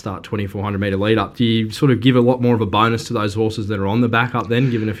that last start 2,400 metre lead up. Do you sort of give a lot more of a bonus to those horses that are on the backup then,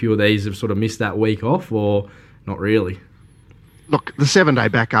 given a few of these have sort of missed that week off, or not really? Look, the 7-day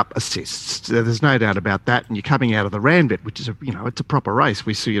backup assists. There's no doubt about that. And you're coming out of the Randvet, which is it's a proper race.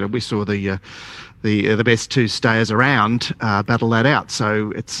 We saw the the best two stayers around battle that out.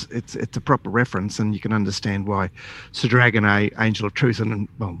 So it's a proper reference, and you can understand why Sir Dragon, Angel of Truth, and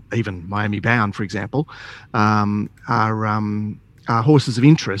even Miami Bound, for example, are horses of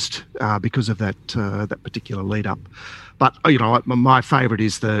interest because of that particular lead up. But my favourite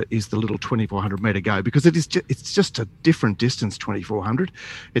is the little 2400 metre go, because it's just a different distance. 2400,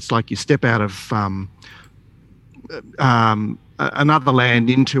 it's like you step out of another land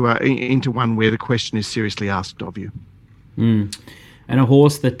into one where the question is seriously asked of you. And a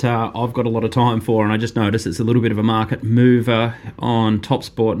horse that I've got a lot of time for, and I just noticed it's a little bit of a market mover on Top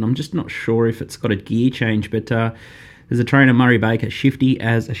Sport, and I'm just not sure if it's got a gear change, but there's a trainer, Murray Baker, shifty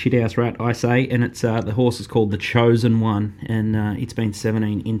as a shithouse rat, I say, and it's the horse is called The Chosen One, and it's been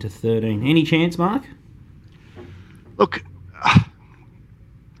 17 into 13. Any chance, Mark? Look,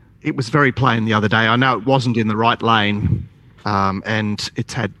 it was very plain the other day. I know it wasn't in the right lane, and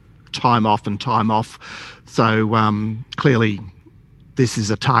it's had time off. So clearly this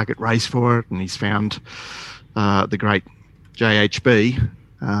is a target race for it, and he's found the great JHB,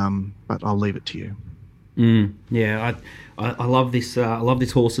 but I'll leave it to you. Yeah, I love this. I love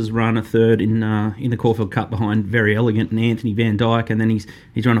this horse's run a third in the Caulfield Cup behind Very Elegant and Anthony Van Dyke, and then he's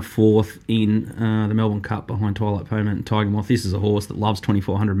run a fourth in the Melbourne Cup behind Twilight Payment and Tiger Moth. This is a horse that loves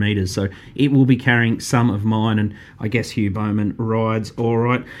 2400 metres, so it will be carrying some of mine, and I guess Hugh Bowman rides all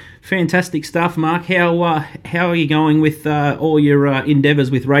right. Fantastic stuff, Mark. How are you going with all your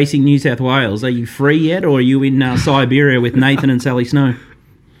endeavours with Racing New South Wales? Are you free yet, or are you in Siberia with Nathan and Sally Snow?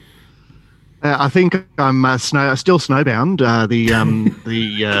 I think I'm still snowbound.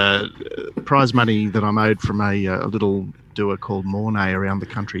 The prize money that I'm owed from a little doer called Mornay around the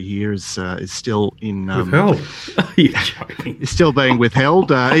country here is still in withheld. You're joking. Is still being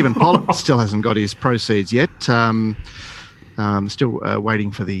withheld. Even Pollock still hasn't got his proceeds yet. Still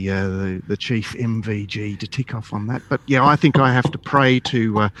waiting for the chief MVG to tick off on that. But yeah, I think I have to pray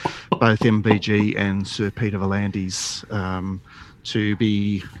to both MVG and Sir Peter V'landys to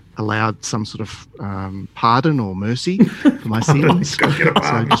be allowed some sort of pardon or mercy for my sins. Go get a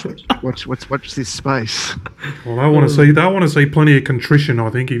pardon. So just watch this space. Well, they want to see plenty of contrition,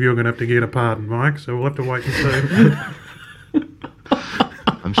 I think, if you're going to have to get a pardon, Mike. So we'll have to wait and see.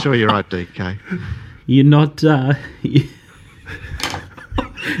 I'm sure you're right, DK. You're not.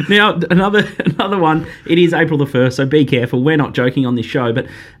 Now, another one. It is April the 1st, so be careful. We're not joking on this show, but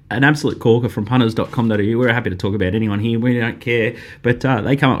an absolute corker from punters.com.au. We're happy to talk about anyone here. We don't care. But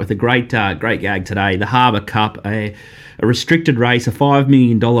they come up with a great gag today. The Harbour Cup, a restricted race, a $5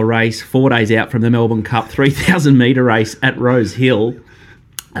 million race, 4 days out from the Melbourne Cup, 3,000 metre race at Rose Hill.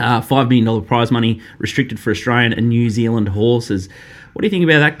 $5 million prize money restricted for Australian and New Zealand horses. What do you think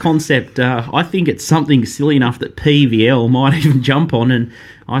about that concept? I think it's something silly enough that PVL might even jump on, and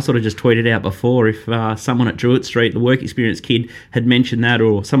I sort of just tweeted out before if someone at Druitt Street, the work experience kid, had mentioned that,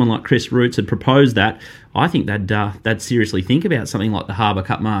 or someone like Chris Roots had proposed that, I think they'd seriously think about something like the Harbour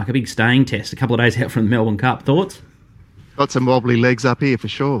Cup, Mark, a big staying test a couple of days out from the Melbourne Cup. Thoughts? Got some wobbly legs up here for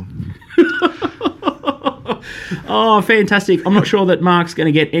sure. Oh, fantastic. I'm not sure that Mark's going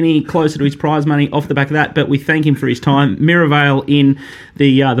to get any closer to his prize money off the back of that, but we thank him for his time. Mirrorvale in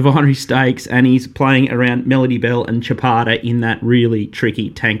the Vinery Stakes, and he's playing around Melody Bell and Chapada in that really tricky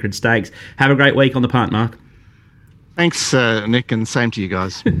Tancred Stakes. Have a great week on the punt, Mark. Thanks, Nick, and same to you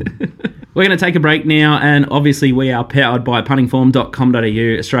guys. We're going to take a break now, and obviously we are powered by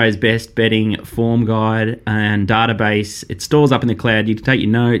puntingform.com.au, Australia's best betting form guide and database. It stores up in the cloud. You can take your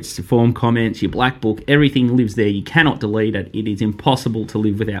notes, your form comments, your black book. Everything lives there. You cannot delete it. It is impossible to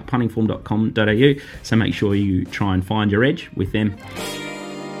live without puntingform.com.au, so make sure you try and find your edge with them.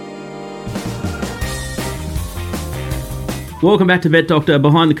 Welcome back to Bet Doctor,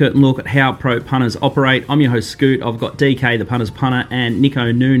 behind the curtain look at how pro punters operate. I'm your host Scoot. I've got DK, the punter's punter, and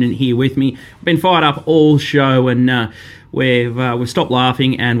Nico Noonan here with me. We've been fired up all show, and we've stopped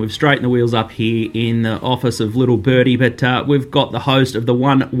laughing and we've straightened the wheels up here in the office of Little Birdie. But we've got the host of the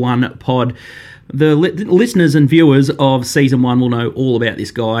 1-1 pod. The listeners and viewers of Season 1 will know all about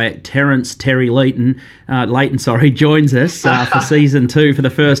this guy. Terry Leighton, joins us for Season 2 for the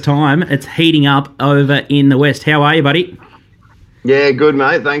first time. It's heating up over in the West. How are you, buddy? Yeah, good,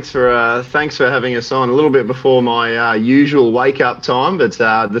 mate. Thanks for having us on a little bit before my usual wake-up time, but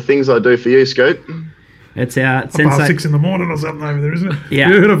the things I do for you, Scoot. It's past 6 in the morning or something over there, isn't it? Yeah.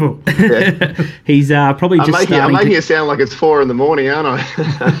 Beautiful. Yeah. He's probably I'm making it sound like it's 4 in the morning, aren't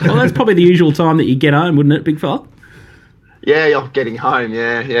I? Well, that's probably the usual time that you get home, wouldn't it, big fella? Yeah, you're getting home,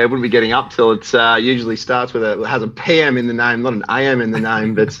 yeah. It wouldn't be getting up till it usually starts with it has a PM in the name, not an AM in the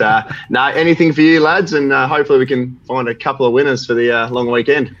name. But no, anything for you, lads, and hopefully we can find a couple of winners for the long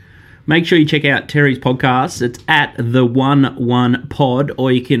weekend. Make sure you check out Terry's podcast. It's at the 1-1 Pod,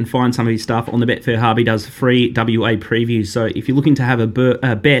 or you can find some of his stuff on the Betfair Hub. He does free WA previews. So if you're looking to have a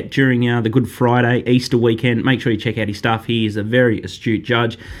bet during the Good Friday, Easter weekend, make sure you check out his stuff. He is a very astute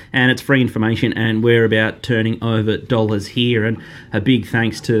judge, and it's free information, and we're about turning over dollars here. And a big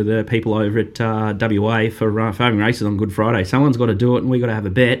thanks to the people over at WA for having races on Good Friday. Someone's got to do it, and we've got to have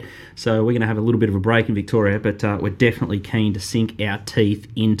a bet. So we're going to have a little bit of a break in Victoria, but we're definitely keen to sink our teeth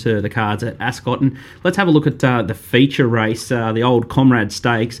into the cards at Ascot. And let's have a look at the feature race, the old Comrade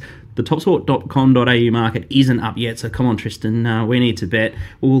Stakes. The topsport.com.au market isn't up yet, so come on, Tristan, we need to bet.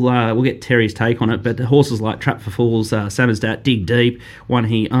 We'll get Terry's take on it, but horses like Trap for Fools, Samizdat, Dig Deep, one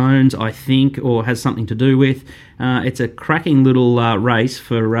he owns, I think, or has something to do with. It's a cracking little race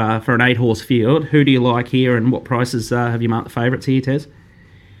for an 8-horse field. Who do you like here, and what prices have you marked the favourites here, Tez?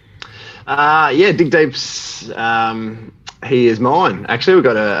 Dig Deep's he is mine. Actually, we've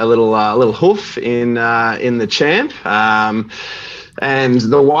got a little hoof in the champ. And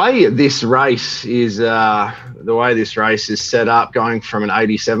the way this race is set up, going from an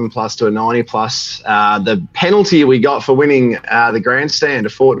 87 plus to a 90 plus, the penalty we got for winning the grandstand a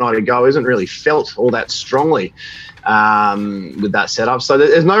fortnight ago isn't really felt all that strongly with that setup. So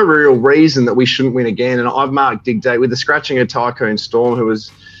there's no real reason that we shouldn't win again. And I've marked Dig Deep with the scratching of Tycoon Storm, who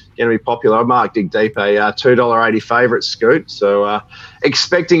was going to be popular. I've marked Dig Deep a $2.80 favourite, Scoot. So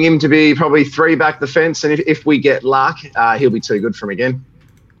expecting him to be probably 3 back the fence, and if we get luck, he'll be too good for him again.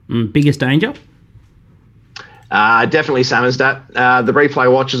 Biggest danger? Definitely Samizdat. The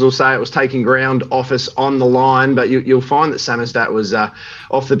replay watchers will say it was taking ground off us on the line, but you'll find that Samizdat was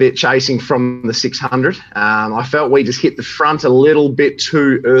off the bit chasing from the 600. I felt we just hit the front a little bit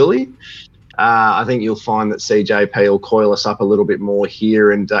too early. I think you'll find that CJP will coil us up a little bit more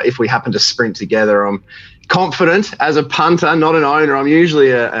here. And if we happen to sprint together, I'm confident as a punter, not an owner. I'm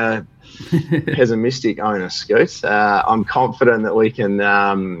usually a pessimistic owner, Scoots. I'm confident that we can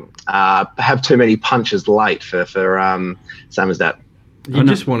have too many punches late for Samizdat. You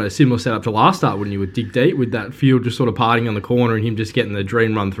just want a similar setup to last start, wouldn't you, with Dig Deep, with that field just sort of parting on the corner and him just getting the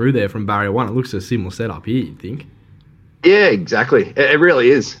dream run through there from barrier 1. It looks a similar setup here, you'd think. Yeah, exactly. It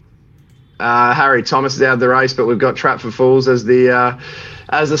really is. Harry Thomas is out of the race, but we've got Trap for Fools as the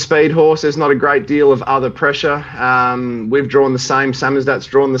speed horse. There's not a great deal of other pressure. We've drawn the same. Samizdat's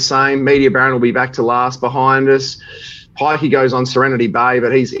drawn the same. Media Baron will be back to last behind us. Pikey goes on Serenity Bay,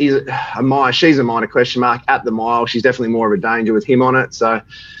 but she's a minor question mark at the mile. She's definitely more of a danger with him on it. So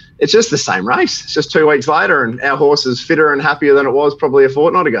it's just the same race. It's just 2 weeks later, and our horse is fitter and happier than it was probably a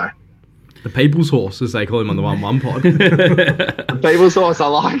fortnight ago. The people's horse, as they call him on the 1-1 pod. The people's horse, I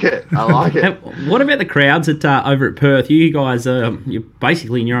like it. What about the crowds over at Perth? You guys, you're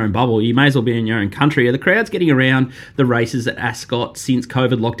basically in your own bubble. You may as well be in your own country. Are the crowds getting around the races at Ascot since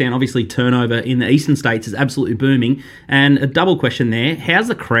COVID lockdown? Obviously, turnover in the eastern states is absolutely booming. And a double question there. How's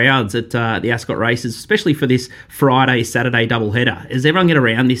the crowds at the Ascot races, especially for this Friday-Saturday doubleheader? Is everyone get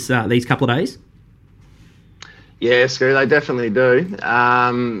around these couple of days? Yeah, Scoo, they definitely do.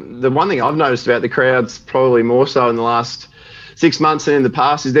 The one thing I've noticed about the crowds, probably more so in the last 6 months than in the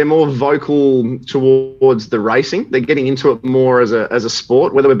past, is they're more vocal towards the racing. They're getting into it more as a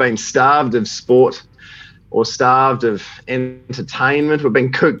sport, whether we've been starved of sport or starved of entertainment. We've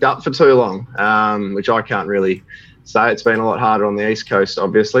been cooped up for too long, which I can't really say. It's been a lot harder on the East Coast,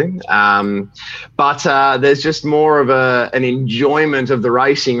 obviously. But there's just more of an enjoyment of the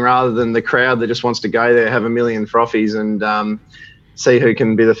racing rather than the crowd that just wants to go there, have a million frothies and see who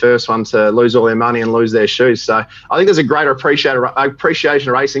can be the first one to lose all their money and lose their shoes. So I think there's a greater appreciation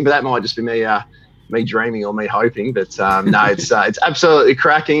of racing, but that might just be me dreaming or me hoping. But no, it's absolutely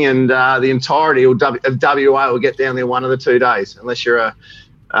cracking, and the entirety of WA will get down there one of the 2 days, unless you're a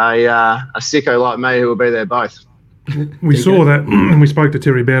sicko like me who will be there both. We saw that, and we spoke to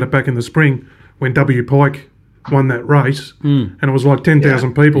Terry about it back in the spring when W. Pike won that race, and it was like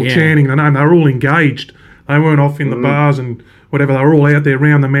 10,000 people chanting the name. They were all engaged. They weren't off in the bars and whatever. They were all out there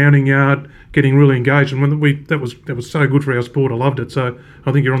around the mounting yard getting really engaged. And that was so good for our sport. I loved it. So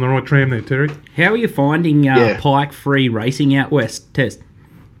I think you're on the right tram there, Terry. How are you finding Pike free racing out west, Tess?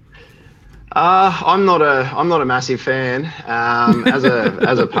 I'm not a massive fan. As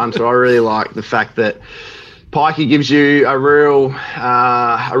a punter, I really like the fact that Pikey gives you a real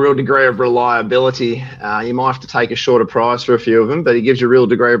degree of reliability. You might have to take a shorter price for a few of them, but he gives you a real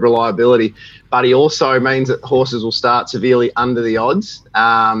degree of reliability. But he also means that horses will start severely under the odds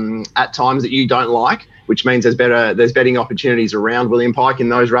at times that you don't like, which means there's betting opportunities around William Pike in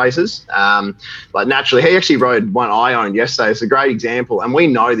those races. But naturally, he actually rode one I owned yesterday. It's a great example, and we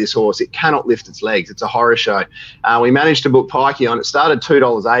know this horse, it cannot lift its legs. It's a horror show. We managed to book Pikey on. It started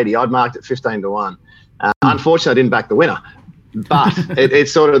 $2.80. I'd marked it 15-1. Unfortunately, I didn't back the winner. But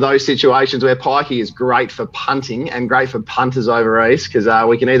it's sort of those situations where Pikey is great for punting and great for punters over East, because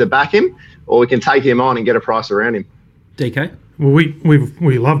we can either back him or we can take him on and get a price around him. DK? Well,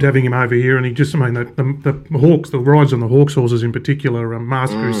 we loved having him over here, and he just, the Hawks, the rides on the Hawks horses in particular,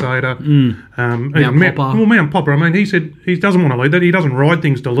 Master Crusader, Mount Popper. He said he doesn't want to lead, that he doesn't ride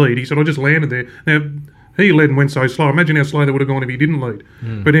things to lead. He said, I just landed there. Now, he led and went so slow. Imagine how slow that would have gone if he didn't lead.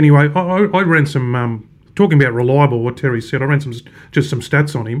 But anyway, I ran some... talking about reliable, what Terry said, I ran some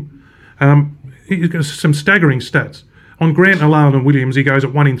stats on him. He's got some staggering stats. On Grant, Allen and Williams, he goes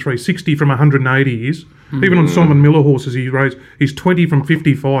at 1 in 360 from 180 years. Even on Simon Miller horses, he's 20 from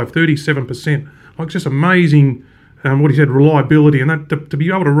 55, 37%. Like, just amazing, what he said, reliability. And that to be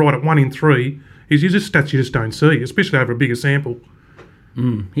able to ride at 1 in 3 is just stats you just don't see, especially over a bigger sample.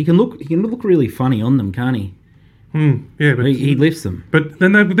 He can look really funny on them, can't he? Yeah, but he lifts them. But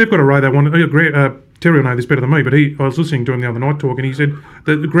then they've got a ray they want. Terry will know this better than me, but I was listening to him the other night talking. He said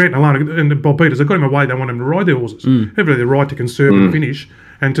that Grant and Alana and Bob Peters, they've got him away. They want him to ride their horses. Everybody their right to conserve and finish,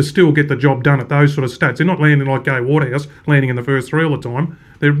 and to still get the job done at those sort of stats. They're not landing like Gay Waterhouse, landing in the first 3 all the time.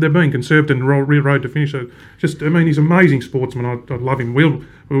 They're being conserved and road to finish. So he's an amazing sportsman. I love him. We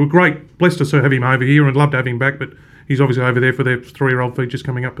were great, blessed to have him over here, and love to have him back. But he's obviously over there for their 3-year-old features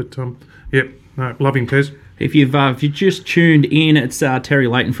coming up. But love him, Tez. If you've just tuned in, it's Terry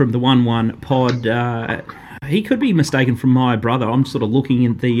Leighton from the 1-1 pod. He could be mistaken for my brother. I'm sort of looking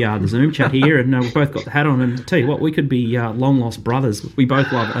at the Zoom chat here, and we've both got the hat on. And I tell you what, we could be long lost brothers. We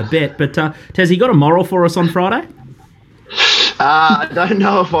both love a bet. But Tez, you got a moral for us on Friday? I don't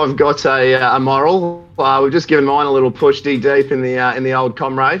know if I've got a moral. We've just given mine a little push deep in the old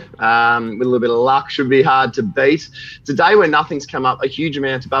Comrade. With a little bit of luck, should be hard to beat. It's a day where nothing's come up a huge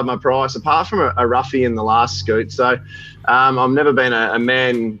amount above my price, apart from a roughie in the last scoot. So I've never been a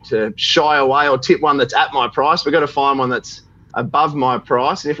man to shy away or tip one that's at my price. We've got to find one that's above my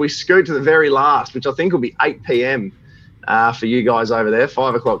price. And if we scoot to the very last, which I think will be 8 p.m. For you guys over there,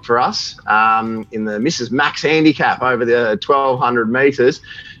 5 o'clock for us, in the Mrs. Max handicap over the 1,200 metres.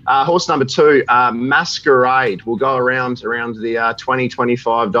 Horse number 2, Masquerade, will go around the $20,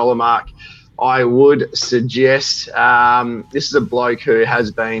 $25 mark. I would suggest this is a bloke who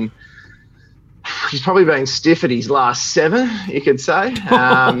has been... He's probably been stiff at his last 7, you could say.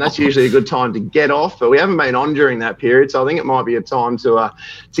 That's usually a good time to get off, but we haven't been on during that period, so I think it might be a time to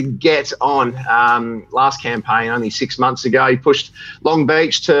get on. Last campaign, only 6 months ago, he pushed Long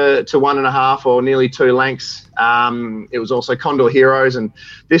Beach to 1.5 or nearly 2 lengths. It was also Condor Heroes and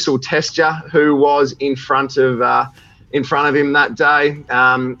This'll Test Ya, who was in front of him that day.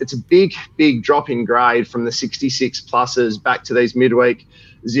 It's a big drop in grade from the 66 pluses back to these midweek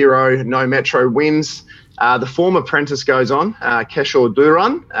 0, no Metro wins. The form apprentice goes on, Keshore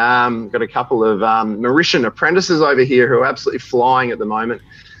Duran. Got a couple of Mauritian apprentices over here who are absolutely flying at the moment.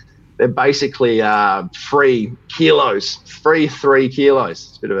 They're basically free 3 kilos.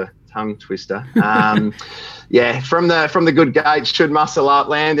 It's a bit of a tongue twister. From the good gate, should muscle up,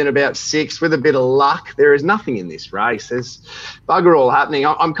 land in about 6 with a bit of luck. There is nothing in this race. There's bugger all happening.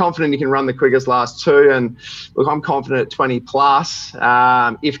 I'm confident he can run the quickest last 2, and look, I'm confident at 20 plus.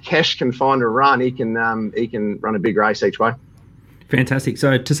 If Kesh can find a run, he can run a big race each way. Fantastic.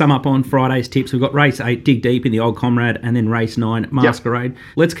 So to sum up on Friday's tips, we've got race 8, Dig Deep in the Old Comrade, and then race 9, Masquerade. Yep.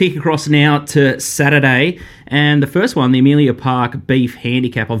 Let's kick across now to Saturday. And the first one, the Amelia Park Beef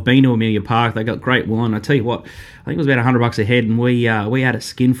Handicap. I've been to Amelia Park. They got great wine. I tell you what, I think it was about $100 a head, and we had a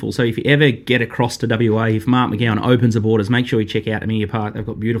skinful. So if you ever get across to WA, if Mark McGowan opens the borders, make sure you check out Amelia Park. They've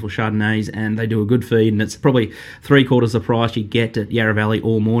got beautiful Chardonnays, and they do a good feed, and it's probably 3/4 the price you get at Yarra Valley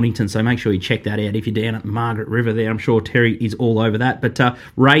or Mornington. So make sure you check that out if you're down at the Margaret River there. I'm sure Terry is all over that. But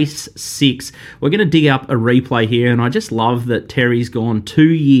race 6, we're going to dig up a replay here, and I just love that Terry's gone 2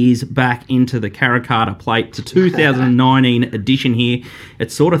 years back into the Karrakatta plate to 2019 edition here.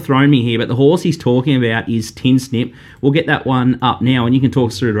 It's sort of thrown me here, but the horse he's talking about is Tin Snip. We'll get that one up now, and you can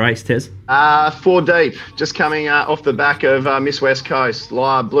talk us through the race, Tez. 4 deep, just coming off the back of Miss West Coast,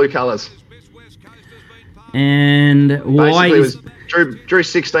 blue colours. And why drew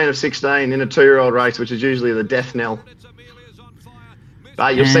 16 of 16 in a 2-year-old race, which is usually the death knell.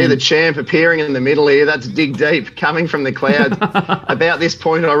 But you'll see the champ appearing in the middle here. That's Dig Deep, coming from the clouds. About this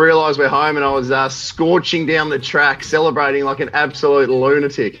point, I realised we're home, and I was scorching down the track, celebrating like an absolute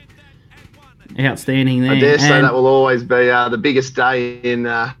lunatic. Outstanding there. I dare say that will always be the biggest day in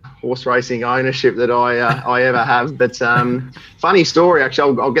horse racing ownership that I ever have. But funny story,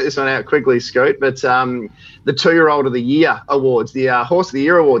 actually, I'll get this one out quickly, Scoot. But the 2-Year-Old of the Year awards, the Horse of the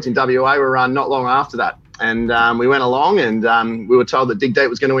Year awards in WA were run not long after that. And we went along and we were told that Dig Deep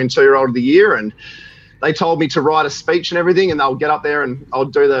was going to win 2-Year-Old of the Year. And they told me to write a speech and everything, and they'll get up there and I'll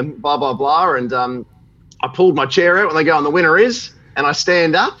do the blah, blah, blah. And I pulled my chair out when they go, and the winner is, and I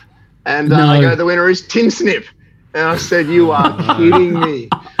stand up and they go, the winner is Tin Snip. And I said, you are kidding me.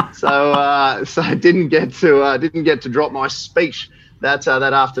 So I didn't get to drop my speech that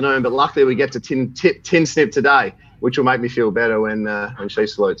afternoon, but luckily we get to Tin Snip today, which will make me feel better when she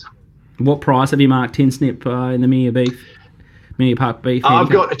salutes. What price have you marked Tin Snip in the Mini Park Beef? I've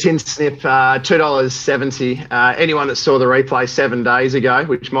got a Tin Snip, $2.70. Anyone that saw the replay 7 days ago,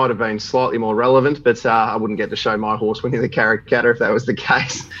 which might have been slightly more relevant, but I wouldn't get to show my horse winning the Karrakatta if that was the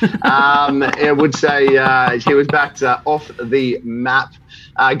case. I would say he was backed off the map.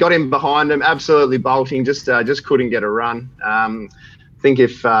 Got him behind him, absolutely bolting, just couldn't get a run. I think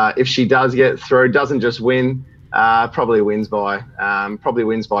if she does get through, doesn't just win, probably wins by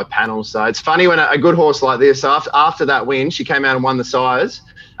panels. So it's funny when a good horse like this, after that win, she came out and won the sires.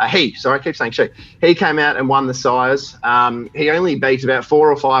 He came out and won the sires. He only beat about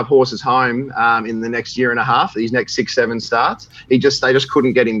 4 or 5 horses home in the next year and a half, these next 6-7 starts. They just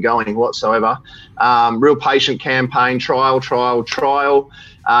couldn't get him going whatsoever. Real patient campaign, trial.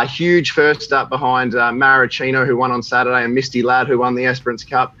 Huge first up behind Maricino, who won on Saturday, and Misty Ladd, who won the Esperance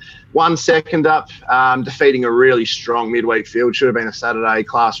Cup. 1 second up, defeating a really strong midweek field. Should have been a Saturday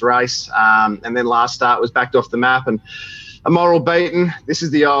class race. And then last start was backed off the map and a moral beaten. This is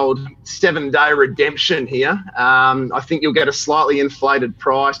the old 7-day redemption here. I think you'll get a slightly inflated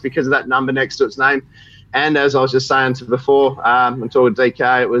price because of that number next to its name. And as I was just saying before, I'm talking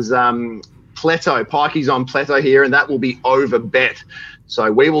DK, it was Pleto. Pikey's on Pleto here, and that will be over bet.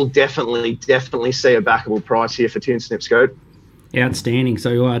 So we will definitely see a backable price here for Tin Snip, Scoot. Outstanding.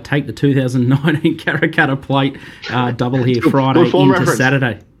 So take the 2019 Karrakatta Plate double here Friday into reference.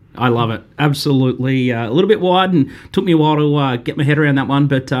 Saturday. I love it. Absolutely. A little bit wide, and took me a while to get my head around that one,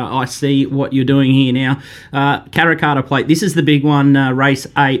 but I see what you're doing here now. Karrakatta Plate. This is the big one, race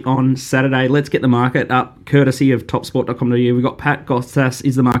 8 on Saturday. Let's get the market up, courtesy of topsport.com.au. We've got Pat Gossas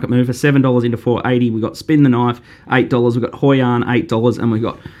is the market mover, $7 into 480. We've got Spin the Knife, $8. We've got Hoyan, $8, and we've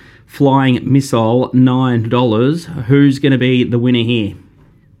got Flying Missile, $9. Who's going to be the winner here?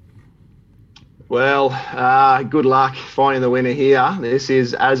 Well, good luck finding the winner here. This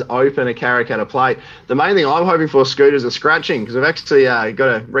is as open a Karrakatta Plate. The main thing I'm hoping for, Scoot, is a scratching, because we've actually got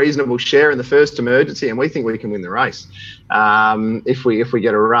a reasonable share in the first emergency, and we think we can win the race if we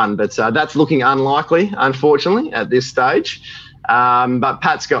get a run. But that's looking unlikely, unfortunately, at this stage. But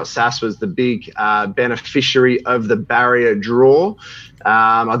Pat Scott Sass was the big beneficiary of the barrier draw.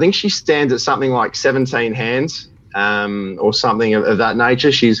 I think she stands at something like 17 hands or something of that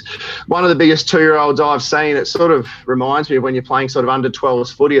nature. She's one of the biggest 2-year-olds I've seen. It sort of reminds me of when you're playing sort of under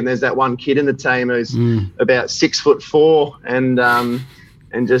 12s footy and there's that one kid in the team who's about 6'4"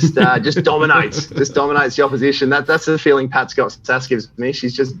 and just dominates the opposition. That's the feeling Pat Scott Sass gives me.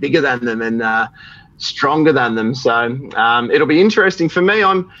 She's just bigger than them and stronger than them. So it'll be interesting for me.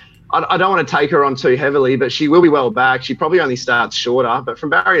 I don't want to take her on too heavily, but she will be well back. She probably only starts shorter, but from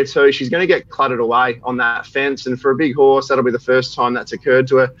barrier 2, she's going to get cluttered away on that fence. And for a big horse, that'll be the first time that's occurred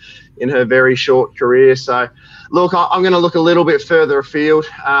to her in her very short career. So, look, I'm going to look a little bit further afield.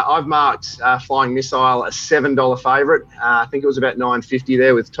 I've marked Flying Missile a $7 favourite. I think it was about $9.50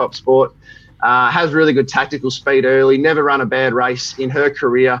 there with Top Sport. Has really good tactical speed early, never run a bad race in her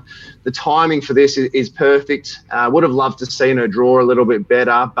career. The timing for this is perfect. Would have loved to seen her draw a little bit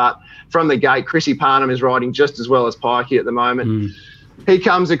better, but from the gate, Chrissy Parnham is riding just as well as Pikey at the moment. He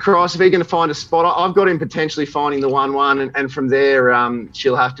comes across. If he's going to find a spot, I've got him potentially finding the 1-1, and from there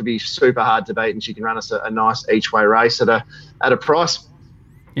she'll have to be super hard to beat, and she can run us a nice each-way race at a price.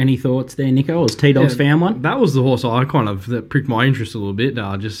 Any thoughts there, Nico? Has T-Dogs found one? That was the horse that pricked my interest a little bit,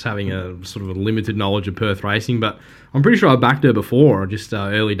 just having a sort of a limited knowledge of Perth racing. But I'm pretty sure I backed her before, just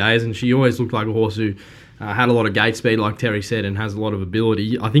early days, and she always looked like a horse who had a lot of gate speed, like Terry said, and has a lot of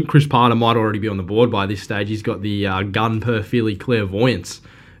ability. I think Chris Parner might already be on the board by this stage. He's got the Gun Per Filly Clairvoyance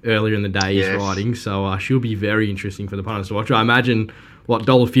earlier in the day he's riding, so she'll be very interesting for the punters to watch. I imagine,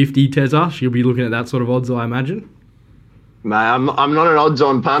 $1.50, Tezza? She'll be looking at that sort of odds, I imagine. Mate, I'm not an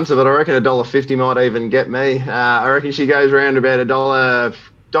odds-on punter, but I reckon $1.50 might even get me. I reckon she goes around about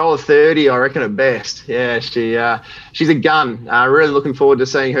 $1.30, I reckon, at best. Yeah, she's a gun. Really looking forward to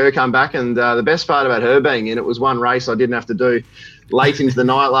seeing her come back. And the best part about her being in it was one race I didn't have to do late into the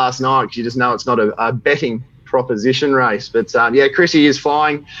night last night, because you just know it's not a betting proposition race. But Chrissy is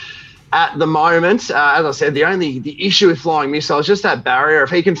flying at the moment. As I said, the issue with Flying Missile is just that barrier. If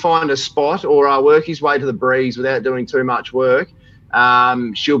he can find a spot or work his way to the breeze without doing too much work,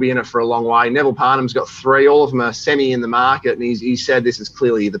 she'll be in it for a long way. Neville Parnham's got 3. All of them are semi in the market, and he said this is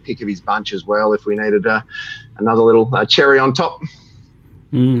clearly the pick of his bunch as well if we needed another little cherry on top.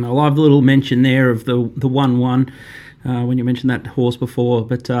 I love the little mention there of the 1-1 when you mentioned that horse before,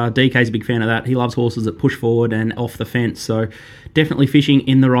 but DK's a big fan of that. He loves horses that push forward and off the fence, so definitely fishing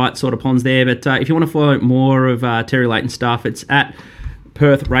in the right sort of ponds there. But if you want to follow more of Terry Leighton stuff, it's at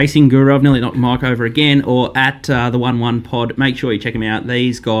Perth Racing Guru. I've nearly knocked Mike over again, or at the 1-1 pod. Make sure you check them out.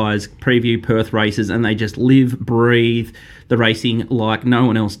 These guys preview Perth races and they just live, breathe the racing like no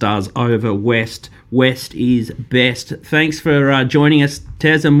one else does over West. West is best. Thanks for joining us,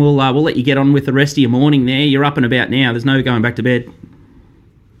 Tez, and we'll let you get on with the rest of your morning there. You're up and about now. There's no going back to bed.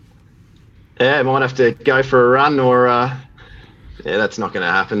 Yeah, I might have to go for a run or... Yeah, that's not going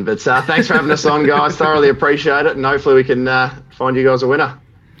to happen. But thanks for having us on, guys. Thoroughly appreciate it. And hopefully we can find you guys a winner.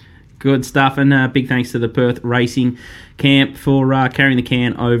 Good stuff. And big thanks to the Perth Racing Camp for carrying the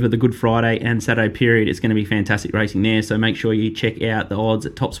can over the Good Friday and Saturday period. It's going to be fantastic racing there. So make sure you check out the odds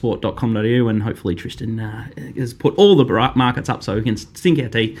at topsport.com.au. And hopefully Tristan has put all the markets up so we can sink our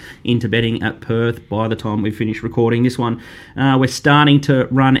teeth into betting at Perth by the time we finish recording this one. We're starting to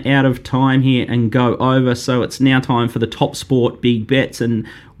run out of time here and go over. So it's now time for the Top Sport Big Bets. And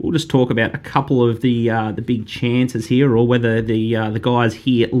we'll just talk about a couple of the big chances here, or whether the guys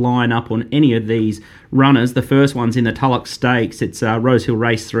here line up on any of these runners. The first one's in the Tulloch Stakes. It's Rosehill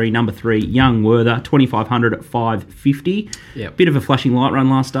Race 3, number 3, Young Werther, 2,500 at 550. Yep. Bit of a flashing light run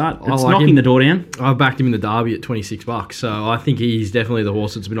last start. It's like knocking him. The door down. I backed him in the Derby at $26, so I think he's definitely the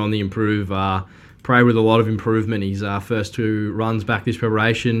horse that's been on the improve. Prey with a lot of improvement. His first 2 runs back this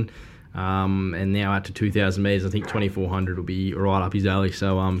preparation. And now out to 2,000 metres, I think 2,400 will be right up his alley.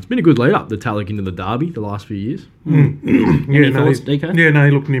 So it's been a good lead up, the Tulloch into the Derby the last few years. Any thoughts, DK? Yeah, no,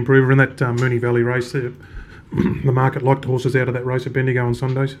 he looked an improver in that Moonee Valley race. The market liked horses out of that race at Bendigo on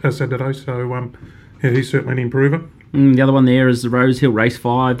Saturday. So he's certainly an improver. The other one there is the Rosehill Race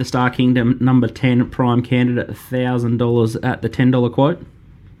 5, the Star Kingdom number 10 prime candidate, $1,000 at the $10 quote.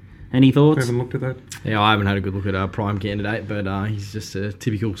 Any thoughts? I haven't looked at that. Yeah, I haven't had a good look at our prime candidate, but he's just a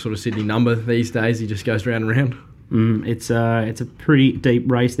typical sort of Sydney number these days. He just goes round and round. It's a pretty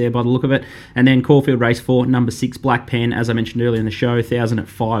deep race there by the look of it. And then Caulfield Race 4, number 6, Black Pen, as I mentioned earlier in the show, $1,000 at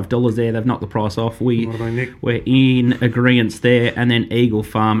 $5 there. They've knocked the price off. We're in agreement there. And then Eagle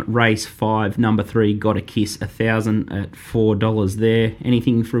Farm Race 5, number 3, Got a Kiss, $1,000 at $4 there.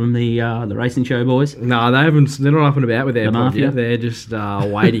 Anything from the racing show, boys? No, they're not up and about with their mafia. They're just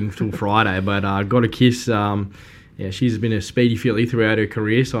waiting till Friday. But Got a Kiss... Yeah, she's been a speedy filly throughout her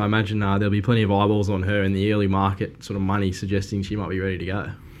career, so I imagine there'll be plenty of eyeballs on her in the early market sort of money, suggesting she might be ready to go.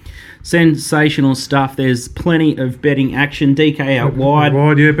 Sensational stuff. There's plenty of betting action. DK out wide.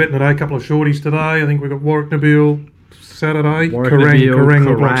 Yeah, betting today. A couple of shorties today. I think we've got Warwick Nabil Saturday.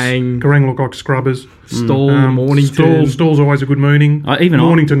 Kerrang look like scrubbers. Stall, Mornington. Stall's always a good meaning. Even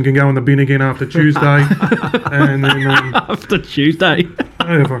Mornington can go in the bin again after Tuesday. And then after Tuesday.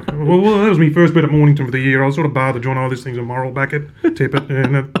 Well, that was my first bet at Mornington for the year. I was sort of bothered, John. This thing's a moral bucket. Tip it.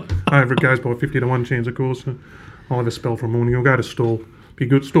 And over it goes by 50 to 1 chance, of course. I'll have a spell from Morning. I'll go to Stall. Be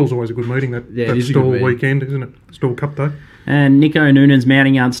good. Stall's always a good meeting. That Stall weekend, isn't it? Stall Cup Day. And Nico Noonan's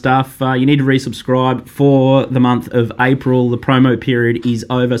Mounting Yard stuff. You need to resubscribe for the month of April. The promo period is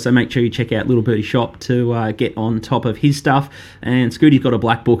over, so make sure you check out Little Birdie Shop to get on top of his stuff. And Scooty's got a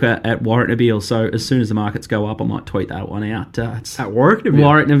black booker at Warwick Nabil, so as soon as the markets go up, I might tweet that one out. It's at Warwick Nabil?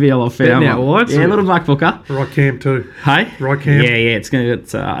 Warwick Nabil, I found one. Yeah, little black booker. Right camp too. Hey? Right camp. Yeah.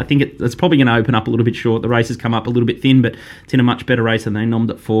 I think it's probably going to open up a little bit short. The race has come up a little bit thin, but it's in a much better race than they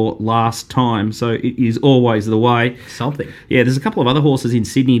nommed it for last time, so it is always the way. Something. Yeah, there's a couple of other horses in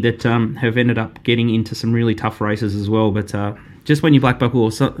Sydney that have ended up getting into some really tough races as well, but just when you black buckle,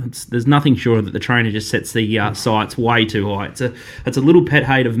 there's nothing sure that the trainer just sets the sights way too high. It's a little pet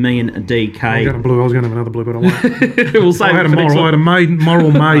hate of me and DK. I was going to have another blue, but I won't. We'll save I had a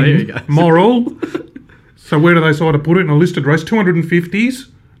moral maiden. Moral. So where do they decide to put it in a listed race?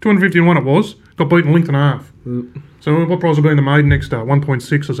 250s. 251 it was. Got beaten length and a half. So what price will be in the maiden next start?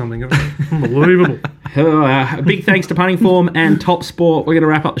 1.6 or something. Unbelievable. A big thanks to Punting Form and Top Sport. We're going to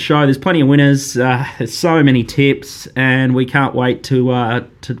wrap up the show. There's plenty of winners. There's so many tips, and we can't wait to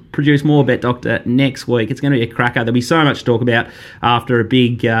produce more Bet Doctor next week. It's going to be a cracker. There'll be so much to talk about after a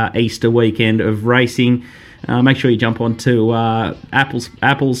big Easter weekend of racing. Make sure you jump onto Apple,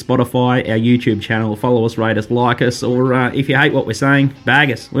 Spotify, our YouTube channel. Follow us, rate us, like us, or if you hate what we're saying,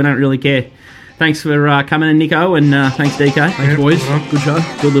 bag us. We don't really care. Thanks for coming in, Nico, and thanks, DK. Thanks, boys. Good show.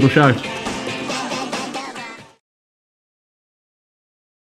 Good little show.